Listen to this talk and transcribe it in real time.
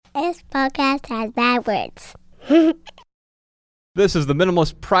podcast has bad words. This is the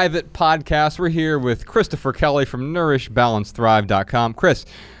Minimalist Private Podcast. We're here with Christopher Kelly from NourishBalanceThrive.com. Chris,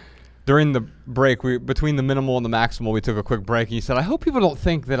 during the break, between the minimal and the maximal, we took a quick break. And you said, I hope people don't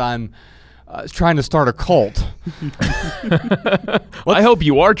think that I'm trying to start a cult. I hope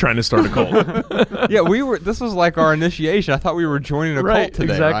you are trying to start a cult. Yeah, this was like our initiation. I thought we were joining a cult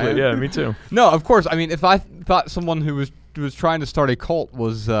today, exactly. Ryan. Yeah, me too. No, of course. I mean, if I thought someone who was trying to start a cult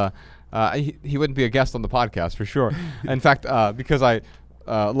was... he wouldn't be a guest on the podcast for sure. In fact, because I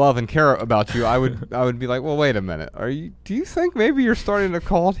love and care about you, I would be like, well, wait a minute. Do you think maybe you're starting a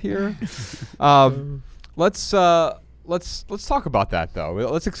cult here? Let's talk about that though.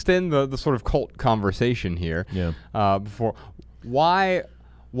 Let's extend the sort of cult conversation here. Yeah. Before, why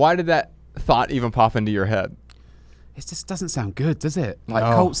did that thought even pop into your head? It just doesn't sound good, does it? Like,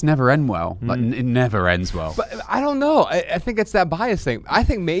 cults never end well. Like, it never ends well. But I don't know. I think it's that bias thing. I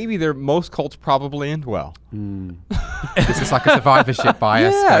think maybe most cults probably end well. This is like a survivorship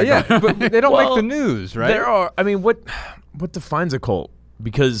bias. Yeah. But they don't make the news, right? There are. I mean, what defines a cult?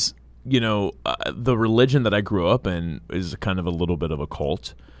 Because the religion that I grew up in is kind of a little bit of a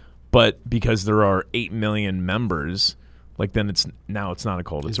cult, but because there are 8 million members. Like then it's not a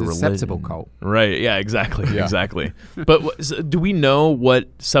cult; it's a religion. Acceptable cult, right? Yeah, exactly, exactly. But do we know what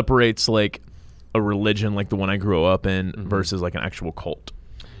separates like a religion like the one I grew up in versus like an actual cult?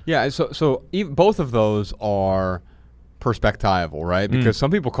 Yeah, so even both of those are perspectival, right? Because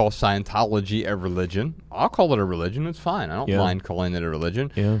some people call Scientology a religion. I'll call it a religion. It's fine. I don't mind calling it a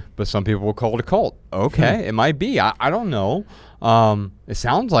religion. Yeah. But some people will call it a cult. Okay, it might be. I don't know. It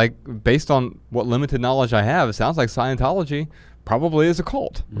sounds like, based on what limited knowledge I have, it sounds like Scientology probably is a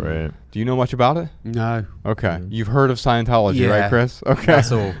cult. Right. Do you know much about it? No. Okay. You've heard of Scientology, right, Chris? Okay.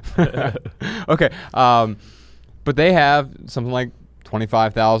 That's all. Okay. But they have something like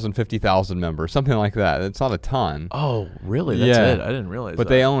 25,000, 50,000 members, something like that. It's not a ton. Oh, really? That's it. I didn't realize But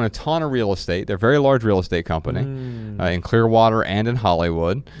they own a ton of real estate. They're a very large real estate company in Clearwater and in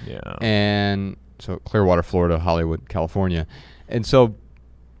Hollywood. Yeah. And so Clearwater, Florida, Hollywood, California. And so,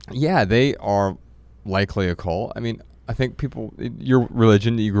 yeah, they are likely a cult. I mean, I think your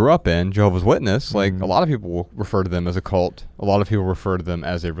religion that you grew up in, Jehovah's Witness, like a lot of people will refer to them as a cult. A lot of people refer to them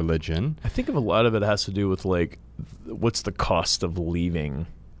as a religion. I think a lot of it has to do with like, what's the cost of leaving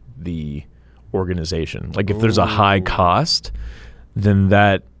the organization? Like if there's a high cost, then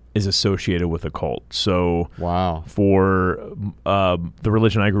that is associated with a cult. So for the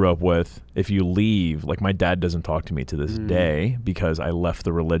religion I grew up with, if you leave, like my dad doesn't talk to me to this day because I left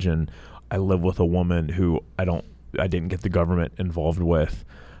the religion. I live with a woman who I didn't get the government involved with.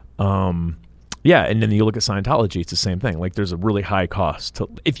 Yeah, and then you look at Scientology, it's the same thing. Like there's a really high cost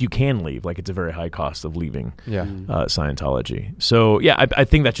if you can leave. Like it's a very high cost of leaving Scientology. So yeah, I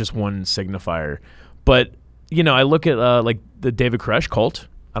think that's just one signifier. But I look at like the David Koresh cult.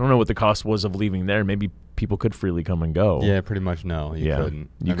 I don't know what the cost was of leaving there. Maybe people could freely come and go. Yeah, pretty much no. You couldn't.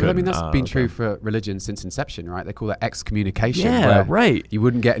 I mean, that's been true for religion since inception, right? They call that excommunication. Yeah, right. You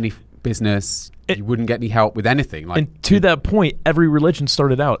wouldn't get any business. You wouldn't get any help with anything. And to that point, every religion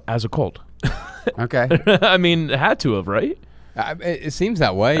started out as a cult. Okay. I mean, it had to have, right? It seems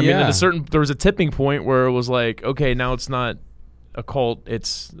that way. I mean, there was a tipping point where it was like, okay, now it's not a cult.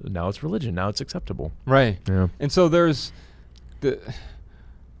 Now it's religion. Now it's acceptable. Right. Yeah. And so there's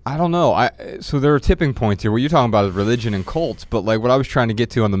I don't know. So there are tipping points here. What you're talking about is religion and cults, but like what I was trying to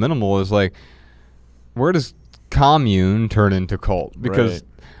get to on the minimal is like, where does commune turn into cult? Because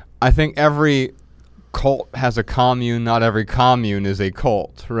I think every cult has a commune. Not every commune is a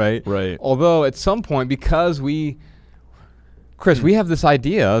cult, right? Right. Although at some point, because Chris, we have this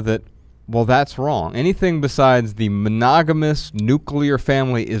idea that, well, that's wrong. Anything besides the monogamous nuclear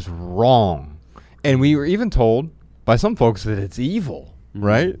family is wrong. And we were even told by some folks that it's evil.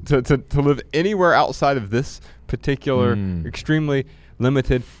 Right? To live anywhere outside of this particular extremely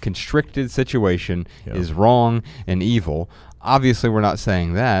limited, constricted situation is wrong and evil. Obviously, we're not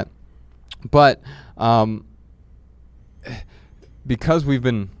saying that. But because we've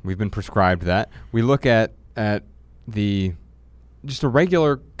been prescribed that, we look at just a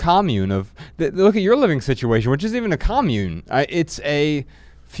regular commune of look at your living situation, which isn't even a commune. It's a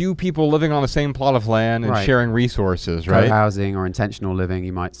few people living on the same plot of land and sharing resources, right? Co-housing or intentional living,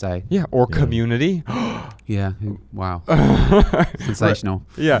 you might say. Yeah, or community. Yeah. Wow. Sensational.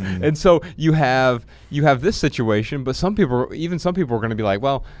 Yeah, and so you have this situation, but some people are going to be like,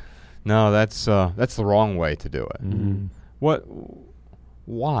 well, no, that's the wrong way to do it.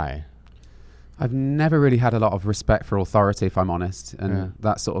 Why? I've never really had a lot of respect for authority, if I'm honest, and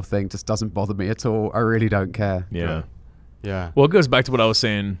that sort of thing just doesn't bother me at all. I really don't care. Yeah. Yeah. Well, it goes back to what I was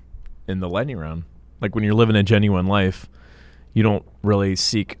saying in the lightning round. Like when you're living a genuine life, you don't really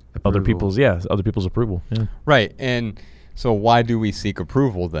seek other people's approval. Yeah. Right. And so why do we seek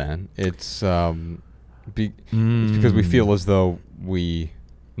approval then? It's it's because we feel as though we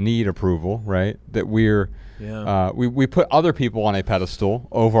need approval, right? That we put other people on a pedestal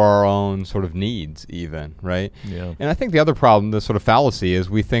over our own sort of needs even, right? Yeah. And I think the other problem, the sort of fallacy, is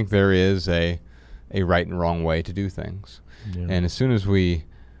we think there is a right and wrong way to do things. Yeah. And as soon as we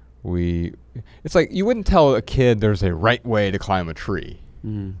it's like you wouldn't tell a kid there's a right way to climb a tree.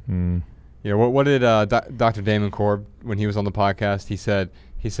 You know, what did Dr. Damon Korb, when he was on the podcast, he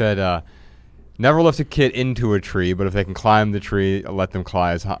said never lift a kid into a tree, but if they can climb the tree, let them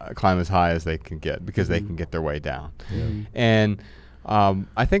climb as high as they can get, because they can get their way down. Yeah. And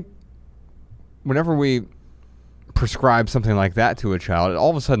I think whenever we prescribe something like that to a child, it all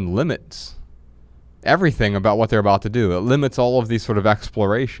of a sudden limits everything about what they're about to do. It limits all of these sort of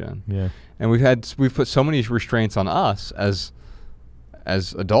exploration. Yeah. And we've put so many restraints on us as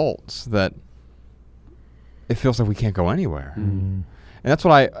adults that it feels like we can't go anywhere. And that's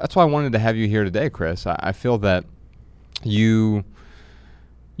why I wanted to have you here today, Chris. I feel that you're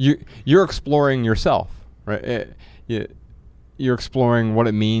exploring yourself, right? You're exploring what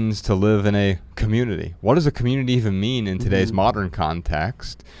it means to live in a community. What does a community even mean in today's modern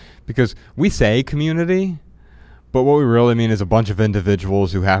context? Because we say community, but what we really mean is a bunch of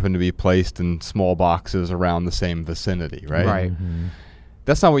individuals who happen to be placed in small boxes around the same vicinity, right? Right.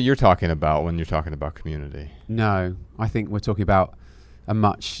 That's not what you're talking about when you're talking about community. No, I think we're talking about a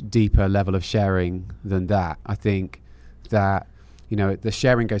much deeper level of sharing than that. I think that, the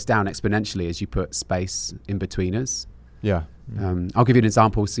sharing goes down exponentially as you put space in between us. Yeah. I'll give you an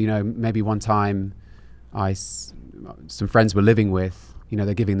example. So, maybe one time some friends were living with,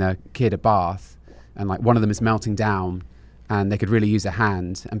 they're giving their kid a bath, and like one of them is melting down and they could really use a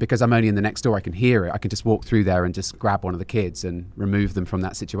hand. And because I'm only in the next door, I can hear it. I can just walk through there and just grab one of the kids and remove them from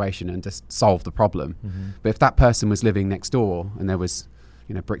that situation and just solve the problem. But if that person was living next door and there was,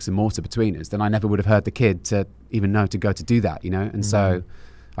 bricks and mortar between us, then I never would have heard the kid to even know to go to do that, And so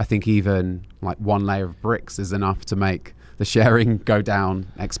I think even like one layer of bricks is enough to make the sharing go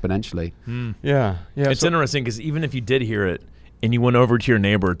down exponentially. Yeah. It's interesting because even if you did hear it, and you went over to your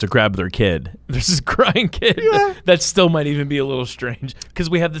neighbor to grab their kid, there's this crying kid, that still might even be a little strange,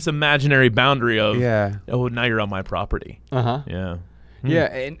 because we have this imaginary boundary of, oh, now you're on my property. Yeah. Yeah,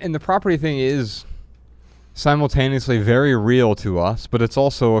 and the property thing is simultaneously very real to us, but it's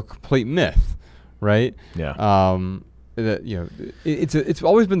also a complete myth, right? Yeah. It's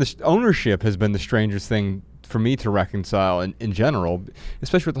always been ownership has been the strangest thing for me to reconcile in general,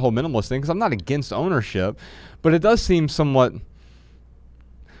 especially with the whole minimalist thing, because I'm not against ownership, but it does seem somewhat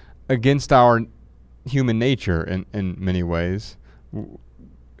against our human nature in many ways. When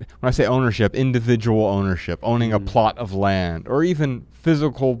I say ownership, individual ownership, owning a plot of land, or even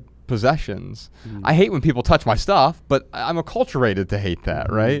physical possessions. I hate when people touch my stuff, but I'm acculturated to hate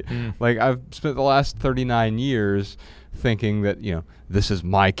that, right? Like I've spent the last 39 years thinking that, this is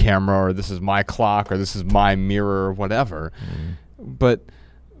my camera, or this is my clock, or this is my mirror, or whatever. But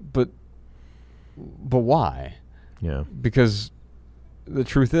why? Yeah. Because the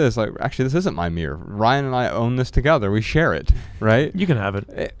truth is, like, actually, this isn't my mirror. Ryan and I own this together. We share it, right? You can have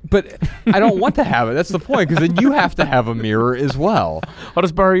it. But I don't want to have it. That's the point, because then you have to have a mirror as well. I'll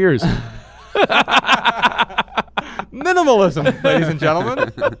just borrow yours. Minimalism, ladies and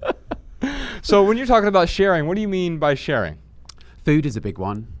gentlemen. So when you're talking about sharing, what do you mean by sharing? Food is a big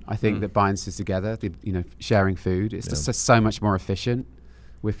one. I think that binds us together. Sharing food. It's just so much more efficient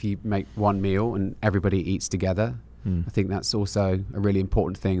if you make one meal and everybody eats together. I think that's also a really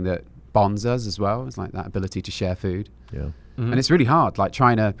important thing that bonds us as well. It's like that ability to share food. Yeah. And it's really hard, like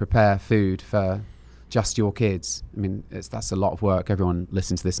trying to prepare food for just your kids. I mean, that's a lot of work. Everyone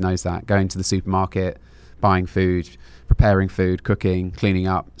listening to this knows that. Going to the supermarket, buying food, preparing food, cooking, cleaning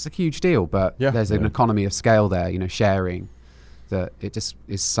up. It's a huge deal, but there's an economy of scale there, sharing, that it just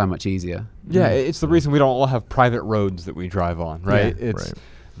is so much easier. Yeah, it's the reason we don't all have private roads that we drive on, right?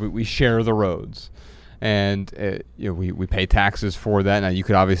 We share the roads. And we pay taxes for that. Now you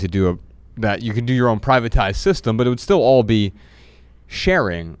could obviously do you could do your own privatized system, but it would still all be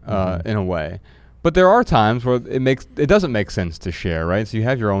sharing in a way. But there are times where it doesn't make sense to share, right? So you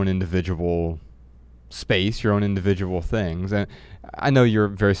have your own individual space, your own individual things, and I know you're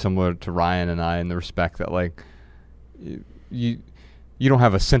very similar to Ryan and I in the respect that like you don't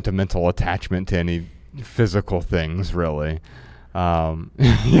have a sentimental attachment to any physical things, really. He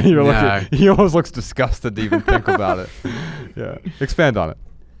almost looks disgusted to even think about it. Yeah, expand on it.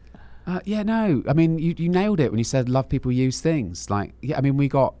 Yeah, no. I mean, you nailed it when you said love people use things. Like, yeah, I mean, we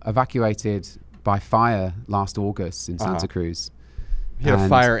got evacuated by fire last August in Santa Cruz. You had a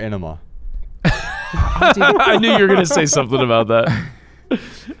fire enema. I knew you were going to say something about that.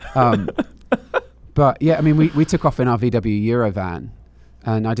 But yeah, I mean, we took off in our VW Eurovan,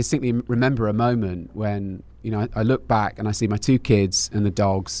 and I distinctly remember a moment when, you know, I look back and I see my 2 kids and the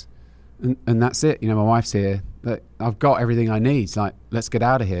dogs, and that's it. You know, my wife's here. But I've got everything I need. Like, let's get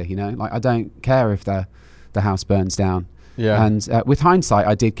out of here. You know, like I don't care if the house burns down. Yeah. And with hindsight,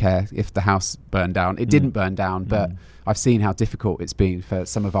 I did care if the house burned down. It didn't burn down, but I've seen how difficult it's been for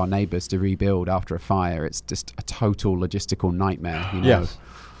some of our neighbours to rebuild after a fire. It's just a total logistical nightmare. You know? Yes.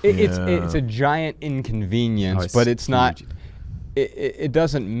 It's a giant inconvenience, but it's not. It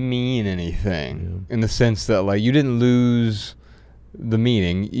doesn't mean anything in the sense that, like, you didn't lose the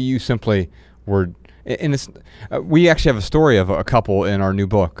meaning. You simply were. And it's, we actually have a story of a couple in our new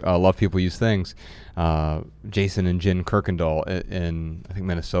book, Love People Use Things, Jason and Jen Kirkendall in I think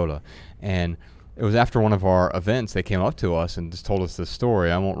Minnesota. And it was after one of our events, they came up to us and just told us this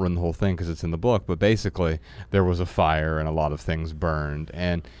story. I won't run the whole thing because it's in the book, but basically there was a fire and a lot of things burned.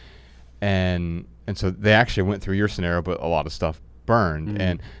 And so they actually went through your scenario, but a lot of stuff burned.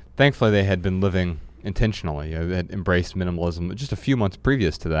 And thankfully they had been living intentionally. They had embraced minimalism just a few months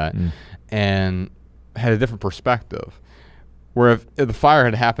previous to that. And had a different perspective, where if the fire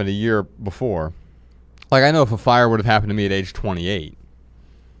had happened a year before, like I know if a fire would have happened to me at age 28,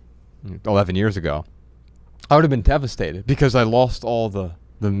 11 years ago, I would have been devastated because I lost all the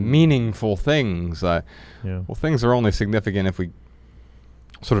meaningful things. Well, things are only significant if we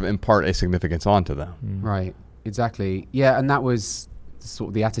sort of impart a significance onto them. Right, exactly. Yeah, and that was sort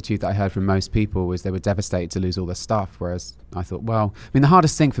of the attitude that I heard from most people, was they were devastated to lose all their stuff, whereas I thought, well, I mean, the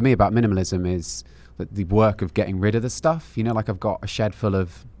hardest thing for me about minimalism is the work of getting rid of the stuff. You know, like I've got a shed full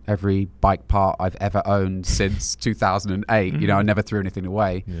of every bike part I've ever owned since 2008. You know, I never threw anything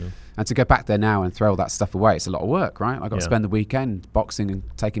away. And to go back there now and throw all that stuff away, it's a lot of work, right? I've got to spend the weekend boxing and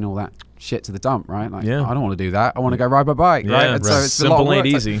taking all that shit to the dump, right? Like, I don't want to do that. I want to go ride my bike, right? And so it's simple, a lot of work. Ain't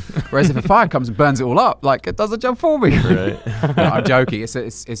easy. Whereas if a fire comes and burns it all up, like, it does a job for me. Right. No, I'm joking.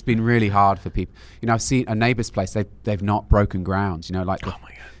 It's been really hard for people. You know, I've seen a neighbour's place. They've not broken ground. You know, like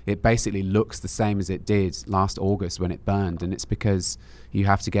it basically looks the same as it did last August when it burned, and it's because you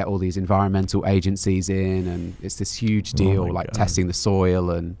have to get all these environmental agencies in, and it's this huge deal, like testing the soil,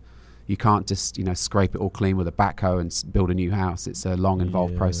 and you can't just, you know, scrape it all clean with a backhoe and build a new house. It's a long,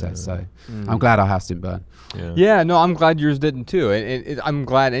 involved process. So I'm glad our house didn't burn. Yeah, no, I'm glad yours didn't too. I'm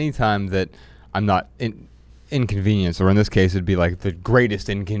glad anytime that I'm not inconvenienced, or in this case, it'd be like the greatest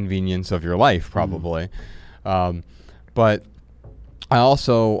inconvenience of your life, probably. But I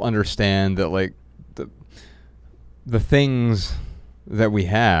also understand that, like, the things that we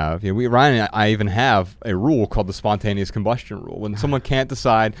have, you know, Ryan and I even have a rule called the spontaneous combustion rule. When someone can't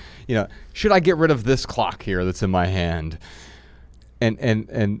decide, you know, should I get rid of this clock here that's in my hand? And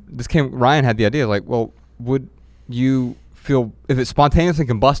Ryan had the idea, like, well, would you feel, if it spontaneously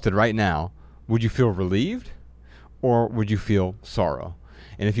combusted right now, would you feel relieved or would you feel sorrow?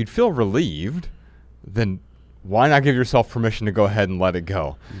 And if you'd feel relieved, then why not give yourself permission to go ahead and let it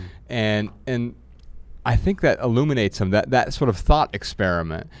go? And I think that illuminates them, that sort of thought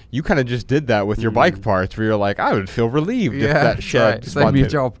experiment. You kind of just did that with your bike parts, where you're like, I would feel relieved if that shed saved me a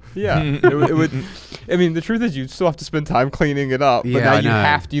job. Yeah, it would. I mean, the truth is, you'd still have to spend time cleaning it up, but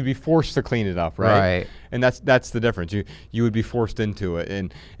now you'd be forced to clean it up, right? And that's the difference. You would be forced into it,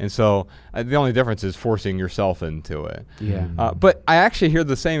 and so the only difference is forcing yourself into it. But I actually hear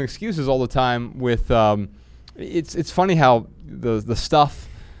the same excuses all the time with. It's funny how the stuff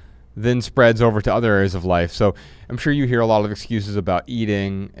then spreads over to other areas of life. So I'm sure you hear a lot of excuses about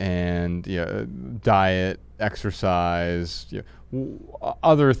eating and diet, exercise,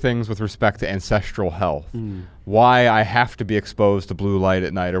 other things with respect to ancestral health. Why I have to be exposed to blue light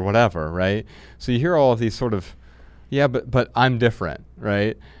at night or whatever, right? So you hear all of these sort of, but I'm different,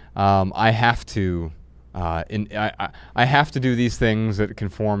 right? I have to, I have to do these things that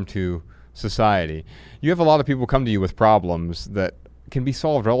conform to society. You have a lot of people come to you with problems that can be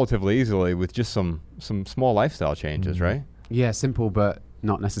solved relatively easily with just some small lifestyle changes, right? Yeah, simple but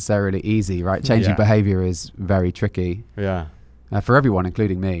not necessarily easy, right? Changing behavior is very tricky. For everyone,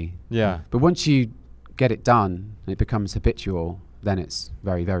 including me. But once you get it done and it becomes habitual, then it's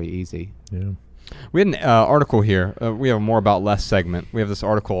very, very easy. We had an article here. We have a more about less segment. We have this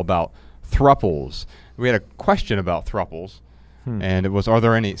article about thruples. We had a question about thruples, and it was, are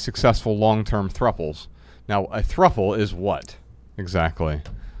there any successful long-term thruples? Now, a thruple is what? Exactly.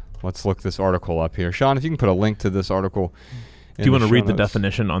 Let's look this article up here. Sean, if you can put a link to this article Do you want to show read the notes.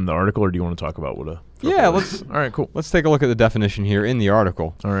 definition on the article, or do you want to talk about what a... Yeah, throuple let's is? All right, cool. let's take a look at the definition here in the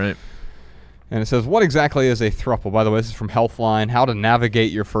article. All right. And it says, what exactly is a throuple? By the way, this is from Healthline. How to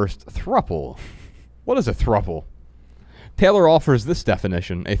navigate your first throuple. What is a throuple? Taylor offers this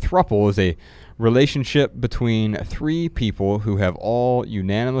definition. A throuple is a relationship between three people who have all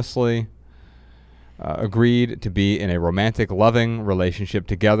unanimously agreed to be in a romantic, loving relationship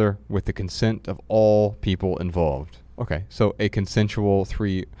together with the consent of all people involved. Okay, so a consensual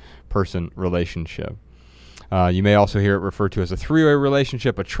three-person relationship. You may also hear it referred to as a three-way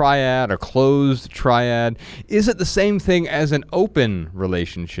relationship, a triad, a closed triad. Is it the same thing as an open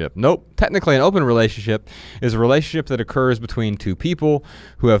relationship? Nope. Technically, an open relationship is a relationship that occurs between two people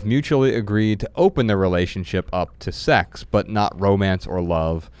who have mutually agreed to open their relationship up to sex, but not romance or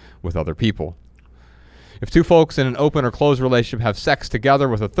love with other people. If two folks in an open or closed relationship have sex together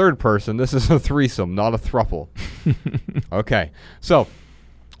with a third person, this is a threesome, not a throuple. Okay, so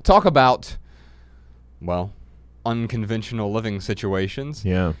talk about, well, unconventional living situations.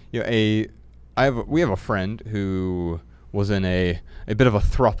 Yeah. You know, we have a friend who was in a bit of a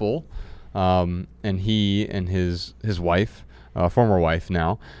throuple, and he and his wife, former wife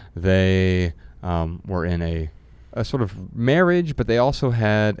now, they were in a sort of marriage, but they also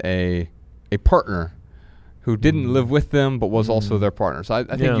had a partner who didn't live with them but was also their partner. So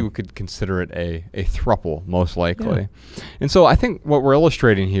I think you could consider it a throuple, most likely. Yeah. And so I think what we're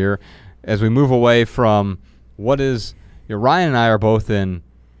illustrating here, as we move away from what is, you know, Ryan and I are both in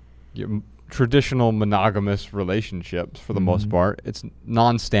traditional monogamous relationships for the most part. It's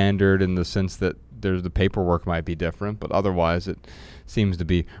non-standard in the sense that the paperwork might be different, but otherwise it seems to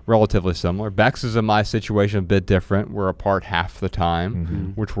be relatively similar. Bex is in my situation a bit different. We're apart half the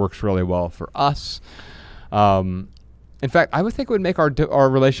time, which works really well for us. In fact, I would think it would make our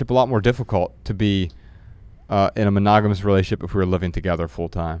relationship a lot more difficult to be in a monogamous relationship if we were living together full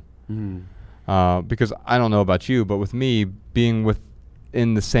time. Because I don't know about you, but with me, being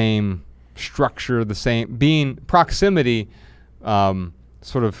within the same structure, being proximity,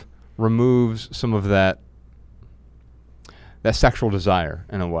 sort of removes some of that sexual desire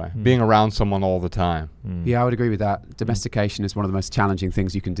in a way. Being around someone all the time. Yeah, I would agree with that. Domestication is one of the most challenging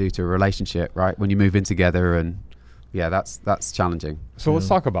things you can do to a relationship, right? When you move in together, and yeah, that's challenging. So let's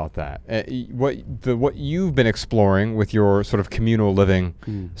talk about that. What you've been exploring with your sort of communal living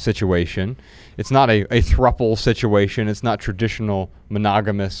situation. It's not a throuple situation. It's not traditional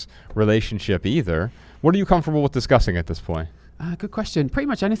monogamous relationship either. What are you comfortable with discussing at this point? Good question. Pretty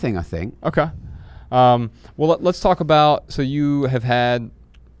much anything, I think. Okay. Well, let's talk about, so you've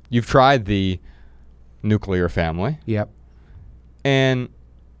tried the nuclear family. Yep. And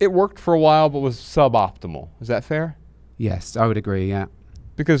it worked for a while, but was suboptimal. Is that fair? Yes, I would agree, yeah.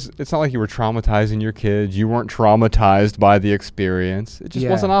 Because it's not like you were traumatizing your kids. You weren't traumatized by the experience. It just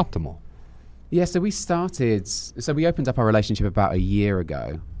wasn't optimal. Yeah, so we opened up our relationship about a year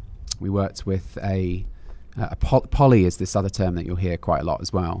ago. We worked with a poly is this other term that you'll hear quite a lot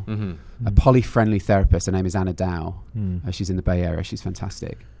as well. A poly-friendly therapist. Her name is Anna Dow. She's in the Bay Area. She's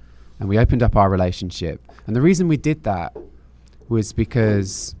fantastic. And we opened up our relationship. And the reason we did that was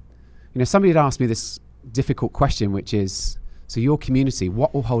because, you know, somebody had asked me this difficult question, which is, so your community,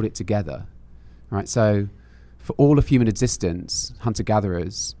 what will hold it together? Right? So for all of human existence,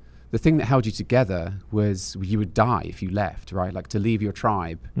 hunter-gatherers, the thing that held you together was you would die if you left, right? Like to leave your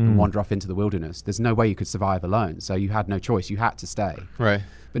tribe and wander off into the wilderness. There's no way you could survive alone. So you had no choice. You had to stay. Right.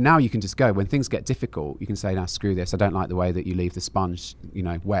 But now you can just go. When things get difficult, you can say, "Now screw this. I don't like the way that you leave the sponge, you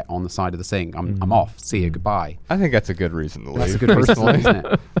know, wet on the side of the sink. I'm off. See you. Goodbye." I think that's a good reason to leave. That's a good reason, isn't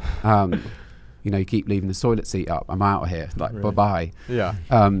it? You know, you keep leaving the toilet seat up. I'm out of here. Like, bye-bye. Yeah.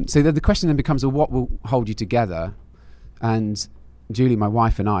 So the question then becomes, well, what will hold you together? And Julie, my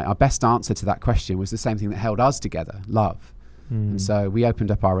wife, and I, our best answer to that question was the same thing that held us together: love. And so we opened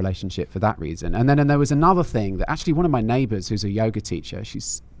up our relationship for that reason. And then there was another thing that actually one of my neighbors, who's a yoga teacher,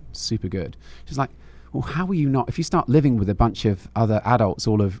 she's super good. She's like, well, how are you not, if you start living with a bunch of other adults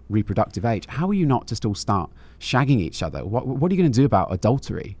all of reproductive age, how are you not just all start shagging each other? What are you going to do about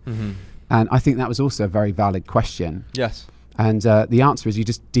adultery? And I think that was also a very valid question. Yes. And the answer is you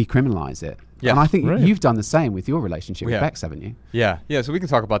just decriminalize it. Yes. And I think you've done the same with your relationship with Bex, haven't you? Yeah. So we can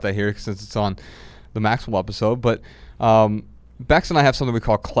talk about that here since it's on the Maxwell episode. But Bex and I have something we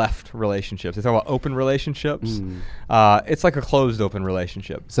call cleft relationships. They talk about open relationships. It's like a closed open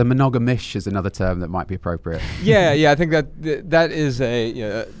relationship. So monogamish is another term that might be appropriate. Yeah. I think that is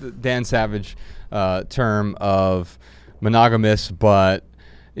a Dan Savage term of monogamous, but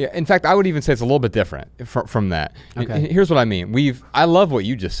in fact, I would even say it's a little bit different from that. Okay. And here's what I mean. I love what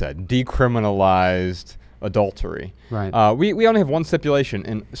you just said. Decriminalized adultery. Right. We only have one stipulation,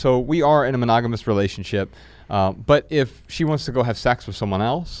 and so we are in a monogamous relationship. But if she wants to go have sex with someone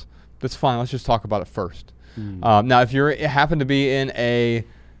else, that's fine. Let's just talk about it first. Now, if you happen to be in a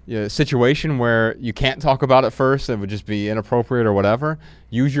situation where you can't talk about it first, it would just be inappropriate or whatever,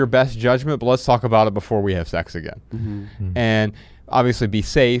 use your best judgment, but let's talk about it before we have sex again. And obviously be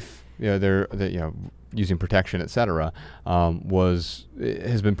safe. They're using protection, etc.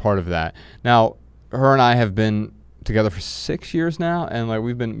 Has been part of that. Now, her and I have been together for 6 years now, and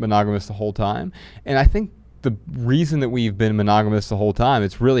we've been monogamous the whole time. And I think the reason that we've been monogamous the whole time,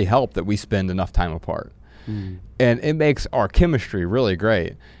 it's really helped that we spend enough time apart. And it makes our chemistry really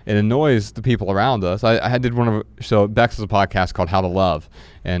great. It annoys the people around us. I did so Bex has a podcast called How to Love,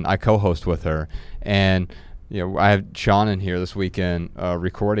 and I co-host with her. And I have Sean in here this weekend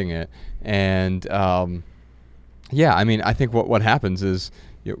recording it. And I think what happens is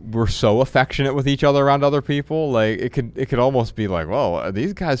we're so affectionate with each other around other people. It could almost be like, whoa, are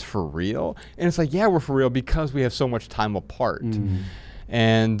these guys for real? And it's like, yeah, we're for real because we have so much time apart.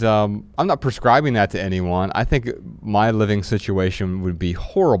 And I'm not prescribing that to anyone. I think my living situation would be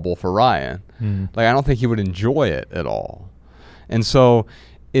horrible for Ryan. I don't think he would enjoy it at all. And so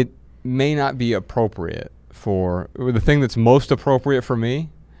it may not be appropriate for the thing that's most appropriate for me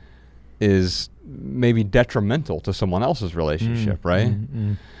is maybe detrimental to someone else's relationship, right?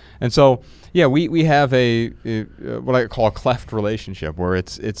 And so, we have a what I call a cleft relationship where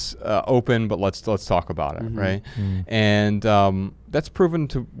it's open, but let's talk about it, right? And that's proven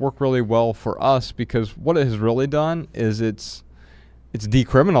to work really well for us because what it has really done is it's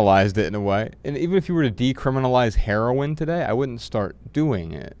decriminalized it in a way. And even if you were to decriminalize heroin today, I wouldn't start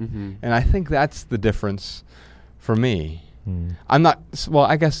doing it. And I think that's the difference for me. I'm not. Well,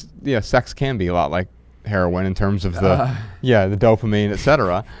 I guess sex can be a lot like heroin in terms of the dopamine,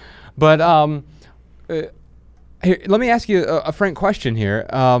 etc. But here, let me ask you a frank question here.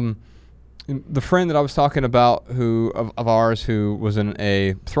 The friend that I was talking about, of ours, who was in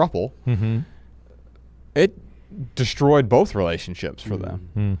a throuple, it destroyed both relationships for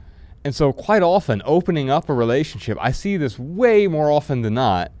them. And so, quite often, opening up a relationship, I see this way more often than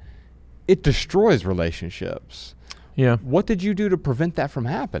not. It destroys relationships. Yeah. What did you do to prevent that from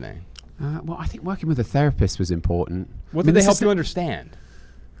happening? Well, I think working with a therapist was important. What did they help you understand?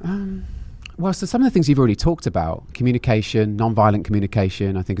 Well, so some of the things you've already talked about, communication, nonviolent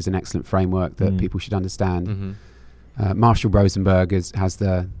communication, I think is an excellent framework that people should understand. Marshall Rosenberg has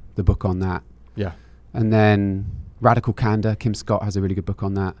the book on that. Yeah. And then Radical Candor, Kim Scott has a really good book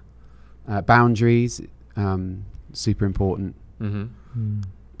on that. Boundaries, super important.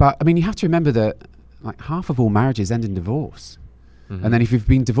 But, you have to remember that half of all marriages end in divorce. And then if you've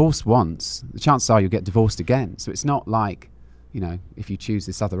been divorced once, the chances are you'll get divorced again. So it's not like, if you choose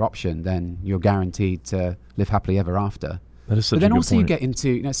this other option, then you're guaranteed to live happily ever after. That is such but then a good also point. You get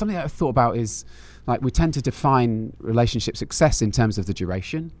into, something that I've thought about is, we tend to define relationship success in terms of the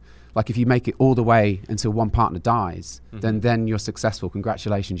duration. If you make it all the way until one partner dies, then you're successful.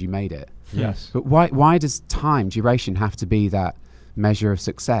 Congratulations, you made it. Yes. But why does duration have to be that measure of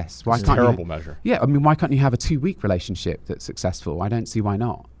success? It's a terrible measure. Yeah, why can't you have a 2-week relationship that's successful? I don't see why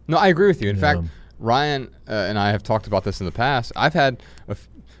not. No, I agree with you. In fact, Ryan and I have talked about this in the past. I've had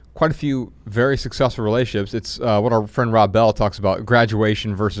quite a few very successful relationships. It's what our friend Rob Bell talks about,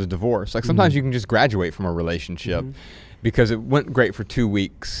 graduation versus divorce. Sometimes you can just graduate from a relationship because it went great for 2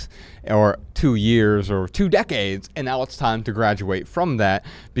 weeks or 2 years or 2 decades, and now it's time to graduate from that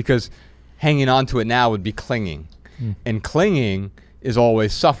because hanging on to it now would be clinging. And clinging is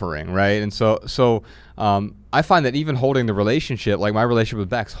always suffering, right? And so I find that even holding the relationship, like my relationship with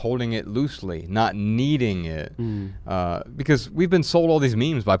Bex, holding it loosely, not needing it, because we've been sold all these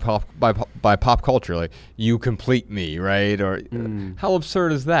memes by pop culture, like you complete me, right? Or how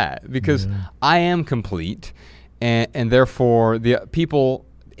absurd is that? Because I am complete, and therefore the people,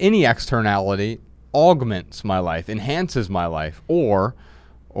 any externality augments my life, enhances my life, or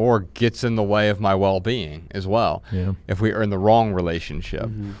gets in the way of my well-being as well. If we are in the wrong relationship,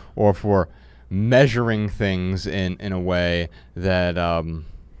 or if we're measuring things in a way that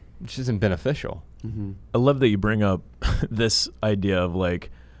which isn't beneficial. I love that you bring up this idea of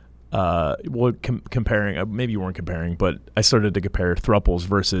comparing. Maybe you weren't comparing, but I started to compare thruples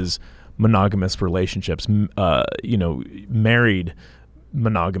versus monogamous relationships. Married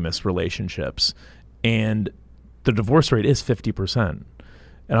monogamous relationships, and the divorce rate is 50%.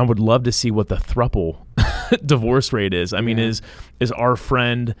 And I would love to see what the thruple divorce rate is. Is our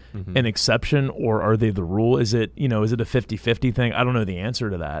friend an exception, or are they the rule? Is it a 50-50 thing? I don't know the answer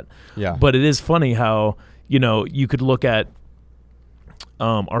to that. Yeah. But it is funny how, you could look at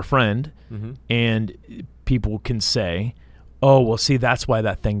our friend, Mm-hmm. and people can say, oh, well, see, that's why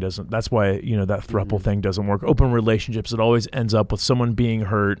that thing doesn't, that's why, that throuple thing doesn't work. Open relationships, it always ends up with someone being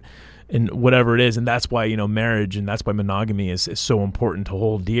hurt and whatever it is. And that's why, marriage, and that's why monogamy is so important to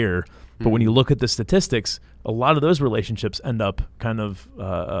hold dear. But when you look at the statistics, a lot of those relationships end up kind of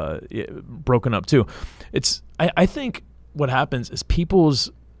broken up too. I think what happens is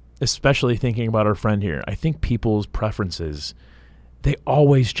people's, especially thinking about our friend here, I think people's preferences, they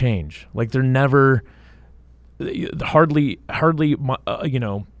always change. Like they're never, hardly,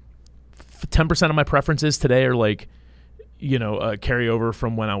 10% of my preferences today are like, carry over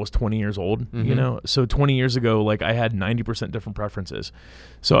from when I was 20 years old, So 20 years ago, like I had 90% different preferences.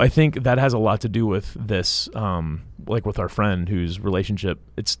 So I think that has a lot to do with this, like with our friend whose relationship,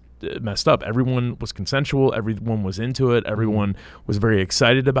 it's messed up. Everyone was consensual. Everyone was into it. Everyone was very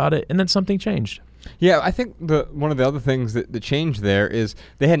excited about it. And then something changed. Yeah, I think one of the other things that changed there is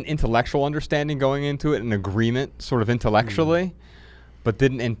they had an intellectual understanding going into it, an agreement sort of intellectually, but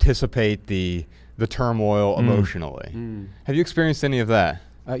didn't anticipate the turmoil emotionally. Have you experienced any of that?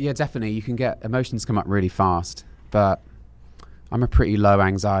 Yeah, definitely. You can get emotions come up really fast, but I'm a pretty low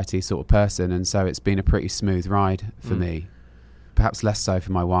anxiety sort of person, and so it's been a pretty smooth ride for me. Perhaps less so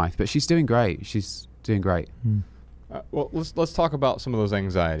for my wife, but she's doing great. She's doing great. Well, let's talk about some of those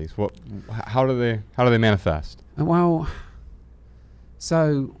anxieties. How do they manifest? Well,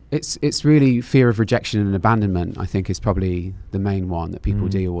 so it's really fear of rejection and abandonment. I think is probably the main one that people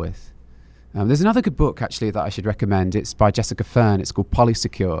deal with. There's another good book actually that I should recommend. It's by Jessica Fern. It's called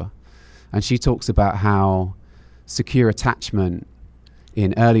Polysecure, and she talks about how secure attachment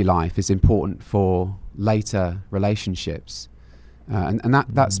in early life is important for later relationships. And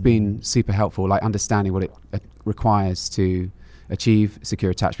that's been super helpful, like understanding what it requires to achieve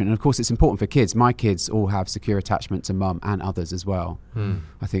secure attachment. And of course, it's important for kids. My kids all have secure attachment to mum and others as well.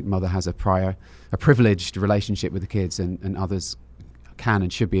 I think mother has a privileged relationship with the kids, and others can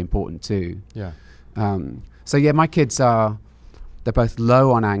and should be important too. Yeah. So yeah, my kids they're both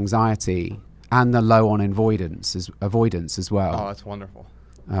low on anxiety and they're low on avoidance as well. Oh, that's wonderful.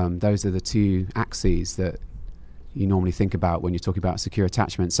 Those are the two axes that you normally think about when you're talking about secure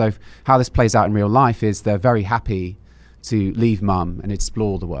attachment. So how this plays out in real life is they're very happy to leave mum and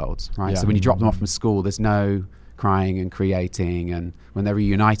explore the world, right? Yeah. So when you drop them off from school, there's no crying and creating, and when they're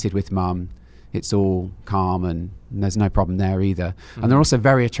reunited with mum, it's all calm and there's no problem there either. And they're also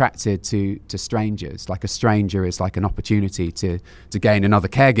very attracted to strangers. Like a stranger is like an opportunity to gain another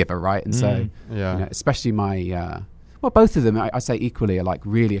caregiver, right? And so, especially my... both of them, I say equally, are like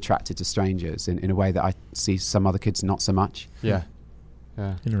really attracted to strangers in a way that I see some other kids not so much. Yeah.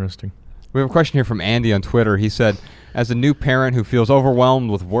 Interesting. We have a question here from Andy on Twitter. He said, as a new parent who feels overwhelmed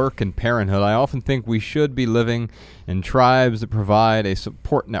with work and parenthood, I often think we should be living in tribes that provide a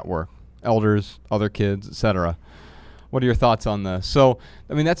support network, elders, other kids, etc. What are your thoughts on this? So,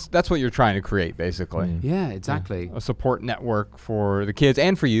 I mean, that's what you're trying to create, basically. Yeah, exactly. A support network for the kids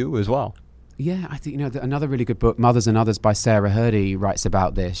and for you as well. Yeah, I think, another really good book, Mothers and Others by Sarah Hrdy, writes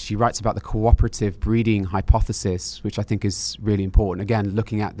about this. She writes about the cooperative breeding hypothesis, which I think is really important. Again,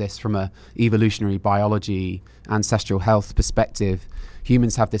 looking at this from a evolutionary biology, ancestral health perspective,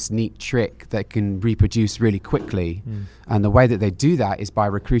 humans have this neat trick that can reproduce really quickly. And the way that they do that is by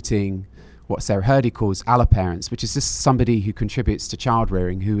recruiting what Sarah Hrdy calls alloparents, which is just somebody who contributes to child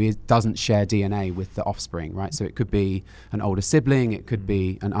rearing who doesn't share DNA with the offspring, right? So it could be an older sibling, it could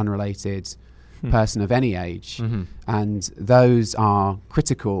be an unrelated person of any age. And those are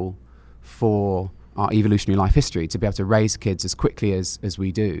critical for our evolutionary life history to be able to raise kids as quickly as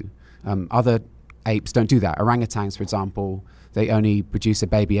we do. Other apes don't do that. Orangutans, for example, they only produce a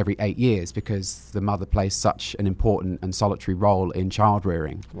baby every 8 years because the mother plays such an important and solitary role in child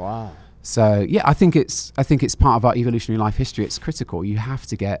rearing. Wow. So yeah, I think it's part of our evolutionary life history. It's critical. You have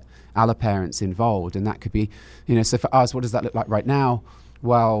to get alloparents involved, and that could be, so for us, what does that look like right now?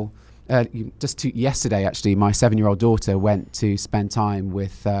 Well, yesterday, actually, my 7-year-old daughter went to spend time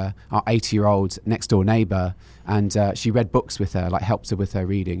with our 80-year-old next door neighbor, and she read books with her, like helped her with her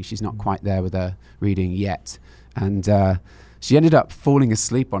reading. She's not quite there with her reading yet, and she ended up falling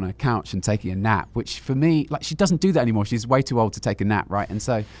asleep on her couch and taking a nap, which for me, like, she doesn't do that anymore. She's way too old to take a nap, right? And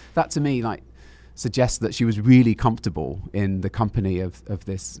so that to me, like, suggests that she was really comfortable in the company of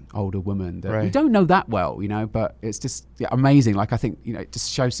this older woman that we don't know that well, but it's just amazing. Like, I think, it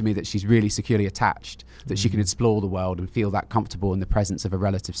just shows to me that she's really securely attached, that she can explore the world and feel that comfortable in the presence of a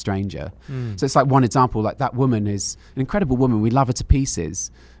relative stranger. So it's like one example, like that woman is an incredible woman. We love her to pieces,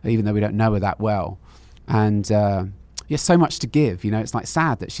 even though we don't know her that well. And, so much to give. It's like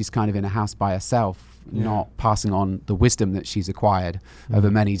sad that she's kind of in a house by herself, not passing on the wisdom that she's acquired over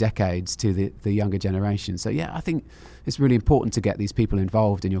many decades to the younger generation. So I think it's really important to get these people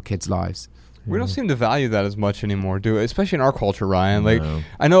involved in your kids' lives. We don't seem to value that as much anymore, do we? Especially in our culture, Ryan. Like,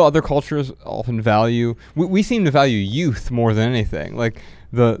 I know other cultures often value. We seem to value youth more than anything. Like,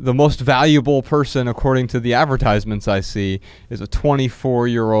 the most valuable person, according to the advertisements I see, is a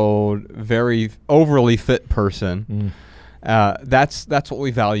 24-year-old, very overly fit person. That's what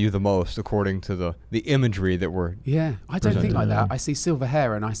we value the most, according to the imagery that we're. Yeah, I don't think like that. I see silver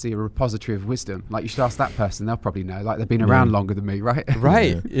hair and I see a repository of wisdom. Like, you should ask that person; they'll probably know. Like, they've been around longer than me, right?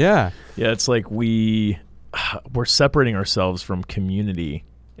 Right. Yeah. It's like we're separating ourselves from community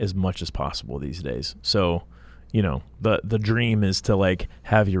as much as possible these days. So, the dream is to like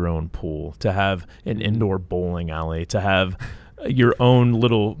have your own pool, to have an indoor bowling alley, to have your own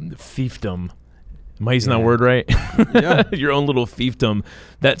little fiefdom. Am I using that word right? Yeah. Your own little fiefdom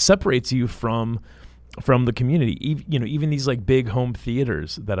that separates you from the community. Even these like big home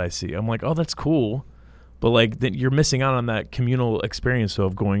theaters that I see, I'm like, oh, that's cool, but like then you're missing out on that communal experience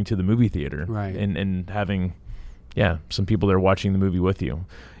of going to the movie theater, right? And having, some people there watching the movie with you.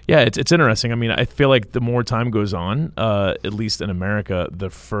 Yeah, it's interesting. I mean, I feel like the more time goes on, at least in America,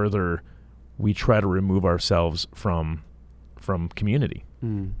 the further we try to remove ourselves from community.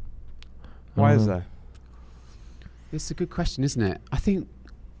 Why is that? It's a good question, isn't it? I think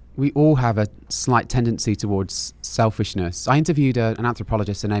we all have a slight tendency towards selfishness. I interviewed an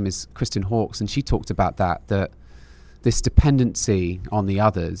anthropologist, her name is Kristen Hawkes, and she talked about that this dependency on the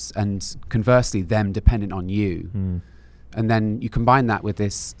others and conversely them dependent on you. And then you combine that with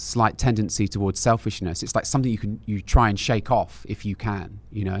this slight tendency towards selfishness. It's like something you try and shake off if you can,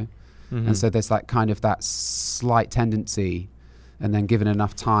 And so there's like kind of that slight tendency, and then given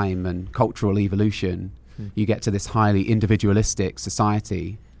enough time and cultural evolution, you get to this highly individualistic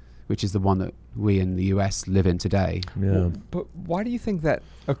society, which is the one that we in the US live in today. Yeah. Well, but why do you think that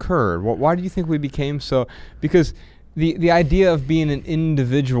occurred? Why do you think we became so? Because the idea of being an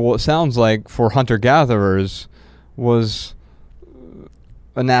individual, it sounds like, for hunter-gatherers was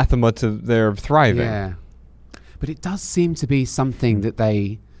anathema to their thriving. Yeah. But it does seem to be something that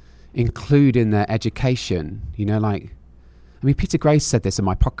they include in their education, Peter Grace said this on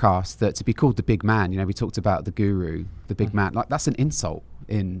my podcast, that to be called the big man, we talked about the guru, the big man, like that's an insult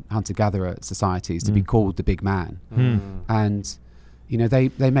in hunter-gatherer societies, to be called the big man. And,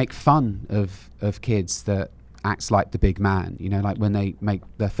 they make fun of kids that acts like the big man, like when they make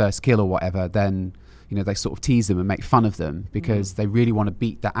their first kill or whatever, then, they sort of tease them and make fun of them because they really want to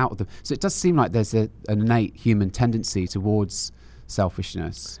beat that out of them. So it does seem like there's an innate human tendency towards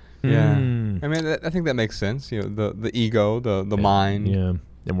selfishness. Yeah. I mean, I think that makes sense. The ego, the mind. Yeah.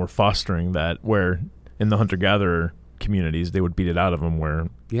 And we're fostering that, where in the hunter-gatherer communities, they would beat it out of them, where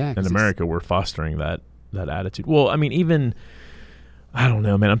in America, we're fostering that attitude. Well, I mean, even, I don't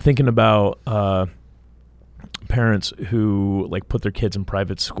know, man, I'm thinking about parents who like put their kids in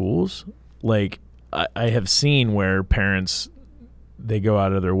private schools. Like, I have seen where parents, they go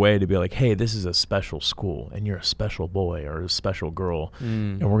out of their way to be like, hey, this is a special school and you're a special boy or a special girl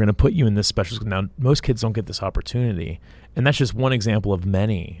and we're going to put you in this special school. Now, most kids don't get this opportunity. And that's just one example of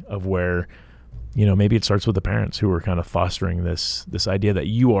many of where, maybe it starts with the parents who are kind of fostering this idea that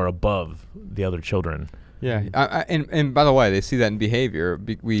you are above the other children. Yeah. And by the way, they see that in behavior.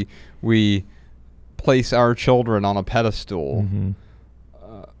 We place our children on a pedestal,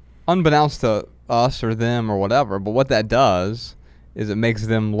 unbeknownst to us or them or whatever. But what that does is it makes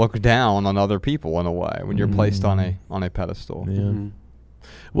them look down on other people in a way when you're placed on a pedestal. Yeah.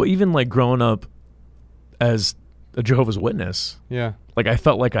 Well, even like growing up as a Jehovah's Witness, like I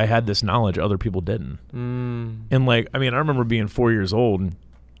felt like I had this knowledge other people didn't. And like, I mean, I remember being 4 years old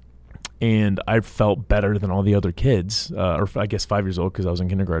and I felt better than all the other kids, or I guess 5 years old because I was in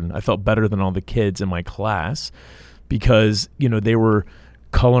kindergarten. I felt better than all the kids in my class because, they were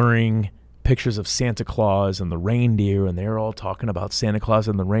coloring pictures of Santa Claus and the reindeer, and they were all talking about Santa Claus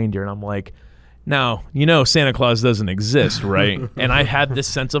and the reindeer, and I'm like, now, Santa Claus doesn't exist, right? And I had this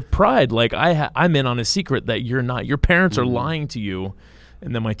sense of pride, like I'm in on a secret that you're not. Your parents are lying to you.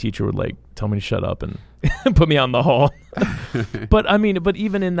 And then my teacher would like tell me to shut up and put me on the hall. But I mean,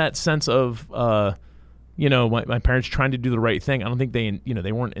 even in that sense of, my parents trying to do the right thing, I don't think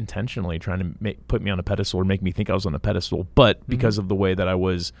they weren't intentionally trying to put me on a pedestal or make me think I was on a pedestal, but because of the way that I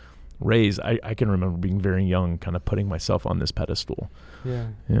was raised, I can remember being very young, kind of putting myself on this pedestal.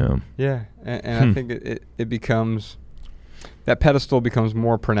 And I think it becomes, that pedestal becomes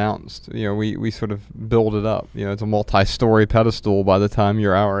more pronounced. We sort of build it up. It's a multi-story pedestal by the time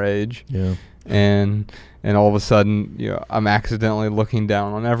you're our age. and all of a sudden, I'm accidentally looking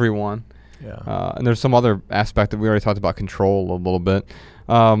down on everyone. Yeah. And there's some other aspect that we already talked about, control a little bit.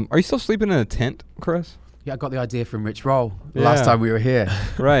 Are you still sleeping in a tent, Chris? Yeah, I got the idea from Rich Roll last time we were here.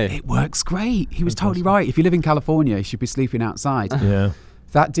 Right. It works great. He was totally right. If you live in California, you should be sleeping outside. Yeah.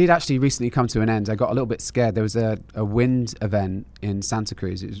 That did actually recently come to an end. I got a little bit scared. There was a wind event in Santa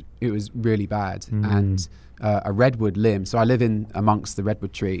Cruz. It was really bad. And a redwood limb. So I live in amongst the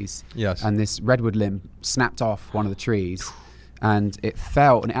redwood trees. Yes. And this redwood limb snapped off one of the trees. And it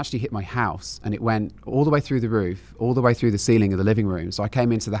fell, and it actually hit my house, and it went all the way through the roof, all the way through the ceiling of the living room. So I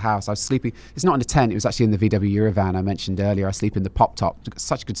came into the house. I was sleeping. It's not in a tent. It was actually in the VW Eurovan I mentioned earlier. I sleep in the pop top.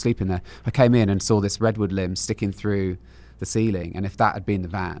 Such good sleep in there. I came in and saw this redwood limb sticking through the ceiling, and if that had been the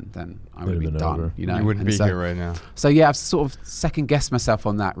van, then I would have been done. Over. You know, You wouldn't be here right now. So yeah, I've sort of second guessed myself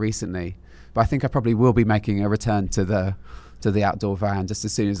on that recently, but I think I probably will be making a return to the outdoor van just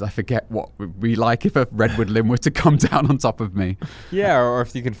as soon as I forget what it would be like if a redwood limb were to come down on top of me. Yeah, or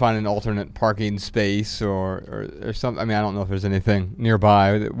if you can find an alternate parking space or something. I mean, I don't know if there's anything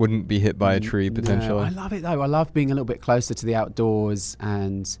nearby that wouldn't be hit by a tree potentially. No, I love it though. I love being a little bit closer to the outdoors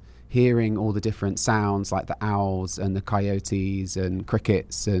and hearing all the different sounds like the owls and the coyotes and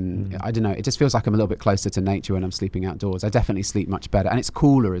crickets and I don't know, it just feels like I'm a little bit closer to nature when I'm sleeping outdoors. I definitely sleep much better, and it's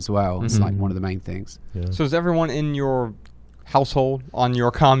cooler as well. It's like one of the main things. Yeah. So is everyone in your household, on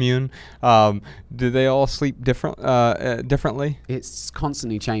your commune, do they all sleep differently? It's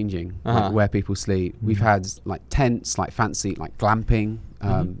constantly changing like where people sleep. We've had like tents, like fancy, like glamping.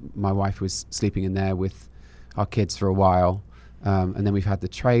 My wife was sleeping in there with our kids for a while. And then we've had the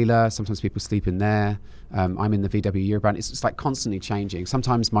trailer. Sometimes people sleep in there. I'm in the VW Eurovan. It's like constantly changing.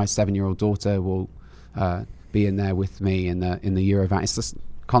 Sometimes my 7-year-old daughter will be in there with me in the Eurovan. It's just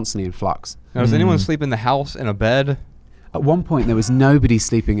constantly in flux. Now, does anyone sleep in the house in a bed? At one point, there was nobody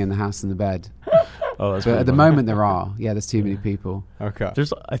sleeping in the house in the bed. Oh, that's But at the funny. moment, there are. Yeah, there's too many people. Okay.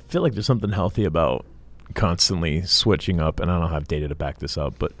 I feel like there's something healthy about constantly switching up, and I don't have data to back this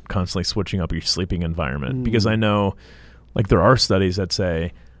up, but constantly switching up your sleeping environment. Because I know, like, there are studies that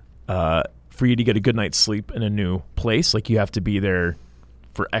say for you to get a good night's sleep in a new place, like, you have to be there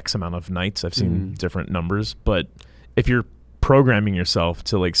for X amount of nights. I've seen different numbers, but if you're programming yourself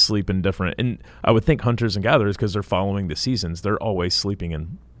to like sleep in different, and I would think hunters and gatherers, because they're following the seasons, they're always sleeping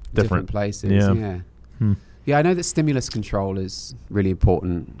in different places. Yeah. Yeah, I know that stimulus control is really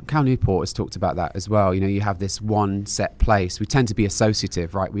important. Cal Newport has talked about that as well. You know, you have this one set place. We tend to be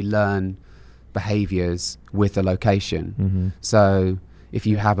associative, right? We learn behaviors with a location. So if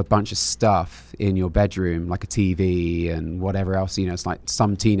you have a bunch of stuff in your bedroom, like a TV and whatever else, you know, it's like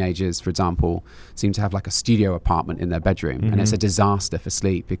some teenagers, for example, seem to have like a studio apartment in their bedroom, and it's a disaster for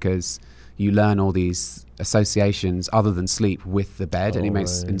sleep because you learn all these associations other than sleep with the bed, and it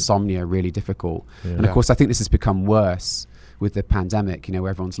makes insomnia really difficult. Yeah. And of course, I think this has become worse with the pandemic, you know,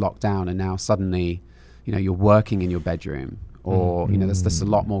 where everyone's locked down, and now suddenly, you know, you're working in your bedroom, or you know, there's a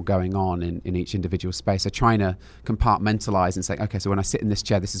lot more going on in each individual space. So trying to compartmentalize and say, okay, so when I sit in this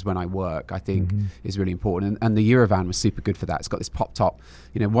chair, this is when I work, I think is really important. And the Eurovan was super good for that. It's got this pop top.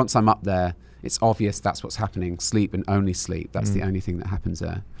 You know, once I'm up there, it's obvious that's what's happening. Sleep and only sleep. That's the only thing that happens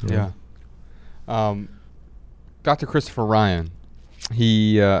there. Yeah. Dr. Christopher Ryan,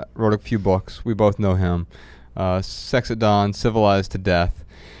 he wrote a few books. We both know him. Sex at Dawn, Civilized to Death.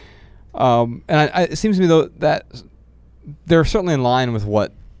 And it seems to me, though, that they're certainly in line with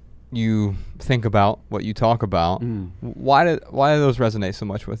what you think about, what you talk about. Why do those resonate so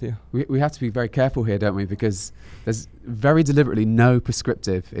much with you? We have to be very careful here, don't we? Because there's very deliberately no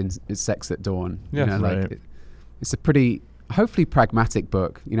prescriptive in Sex at Dawn. Yes, you know, right. like it's a pretty, hopefully, pragmatic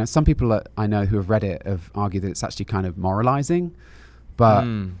book. You know, some people that I know who have read it have argued that it's actually kind of moralizing, but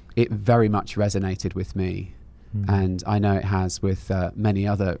it very much resonated with me, and I know it has with many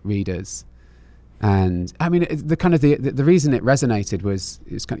other readers. And I mean, the reason it resonated was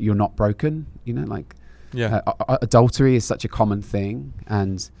kind of, you're not broken, you know, like adultery is such a common thing,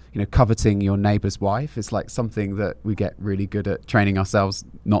 and you know, coveting your neighbor's wife is like something that we get really good at training ourselves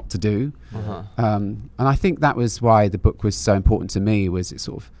not to do. And I think that was why the book was so important to me. Was it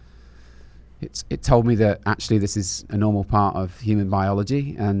told me that actually this is a normal part of human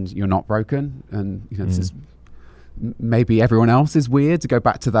biology, and you're not broken, and you know, this is. Maybe everyone else is weird, to go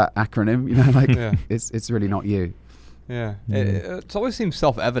back to that acronym, you know, like it's really not you. Yeah. It's always seemed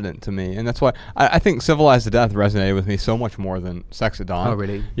self-evident to me, and that's why I think Civilized to Death resonated with me so much more than Sex at Dawn. Oh,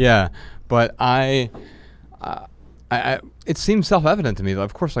 really? Yeah. But it seems self-evident to me, though.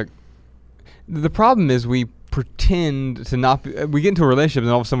 Of course, like, the problem is we pretend to not be, we get into a relationship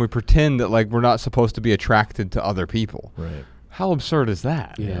and all of a sudden we pretend that like we're not supposed to be attracted to other people. Right. How absurd is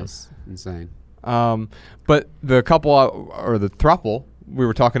that? Yes, insane. But the couple or the throuple we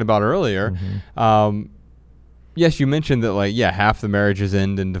were talking about earlier, yes, you mentioned that half the marriages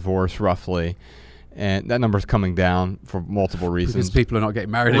end in divorce roughly, and that number's coming down for multiple reasons. Because people are not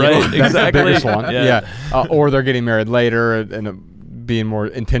getting married Right, anymore. That's exactly. the biggest one. Yeah. Or they're getting married later and being more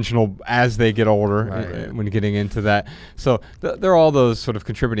intentional as they get older when getting into that. So there are all those sort of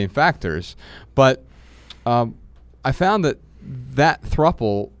contributing factors. But I found that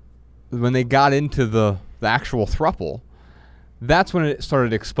throuple, when they got into the actual throuple, that's when it started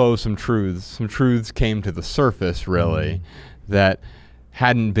to expose some truths. Some truths came to the surface, really, that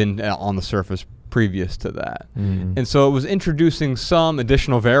hadn't been on the surface previous to that. And so it was introducing some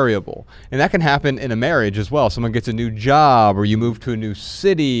additional variable. And that can happen in a marriage as well. Someone gets a new job, or you move to a new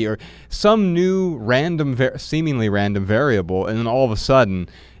city, or some new seemingly random variable, and then all of a sudden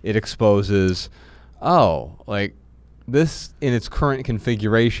it exposes, this in its current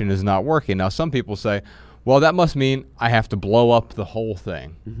configuration is not working. Now some people say, well, that must mean I have to blow up the whole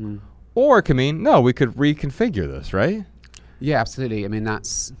thing. Or it can mean, no, we could reconfigure this, right? Yeah, absolutely. I mean,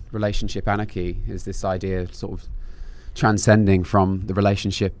 that's relationship anarchy, is this idea of sort of transcending from the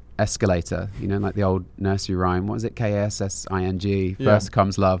relationship escalator, like the old nursery rhyme. What is it? KASSING. First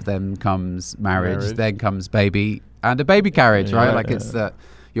comes love, then comes marriage, then comes baby and a baby carriage, right? It's that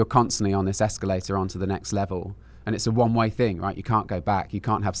you're constantly on this escalator onto the next level. And it's a one-way thing, right? You can't go back. You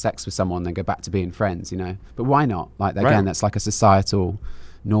can't have sex with someone, then go back to being friends, But why not? Again, that's like a societal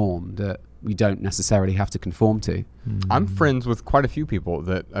norm that we don't necessarily have to conform to. I'm friends with quite a few people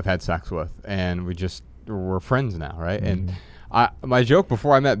that I've had sex with, and we're friends now, right? And my joke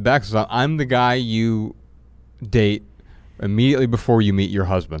before I met Bex was, I'm the guy you date immediately before you meet your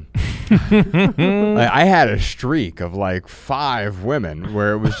husband. I had a streak of 5 women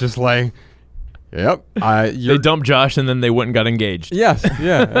where it was just yep. They dumped Josh and then they went and got engaged. Yes,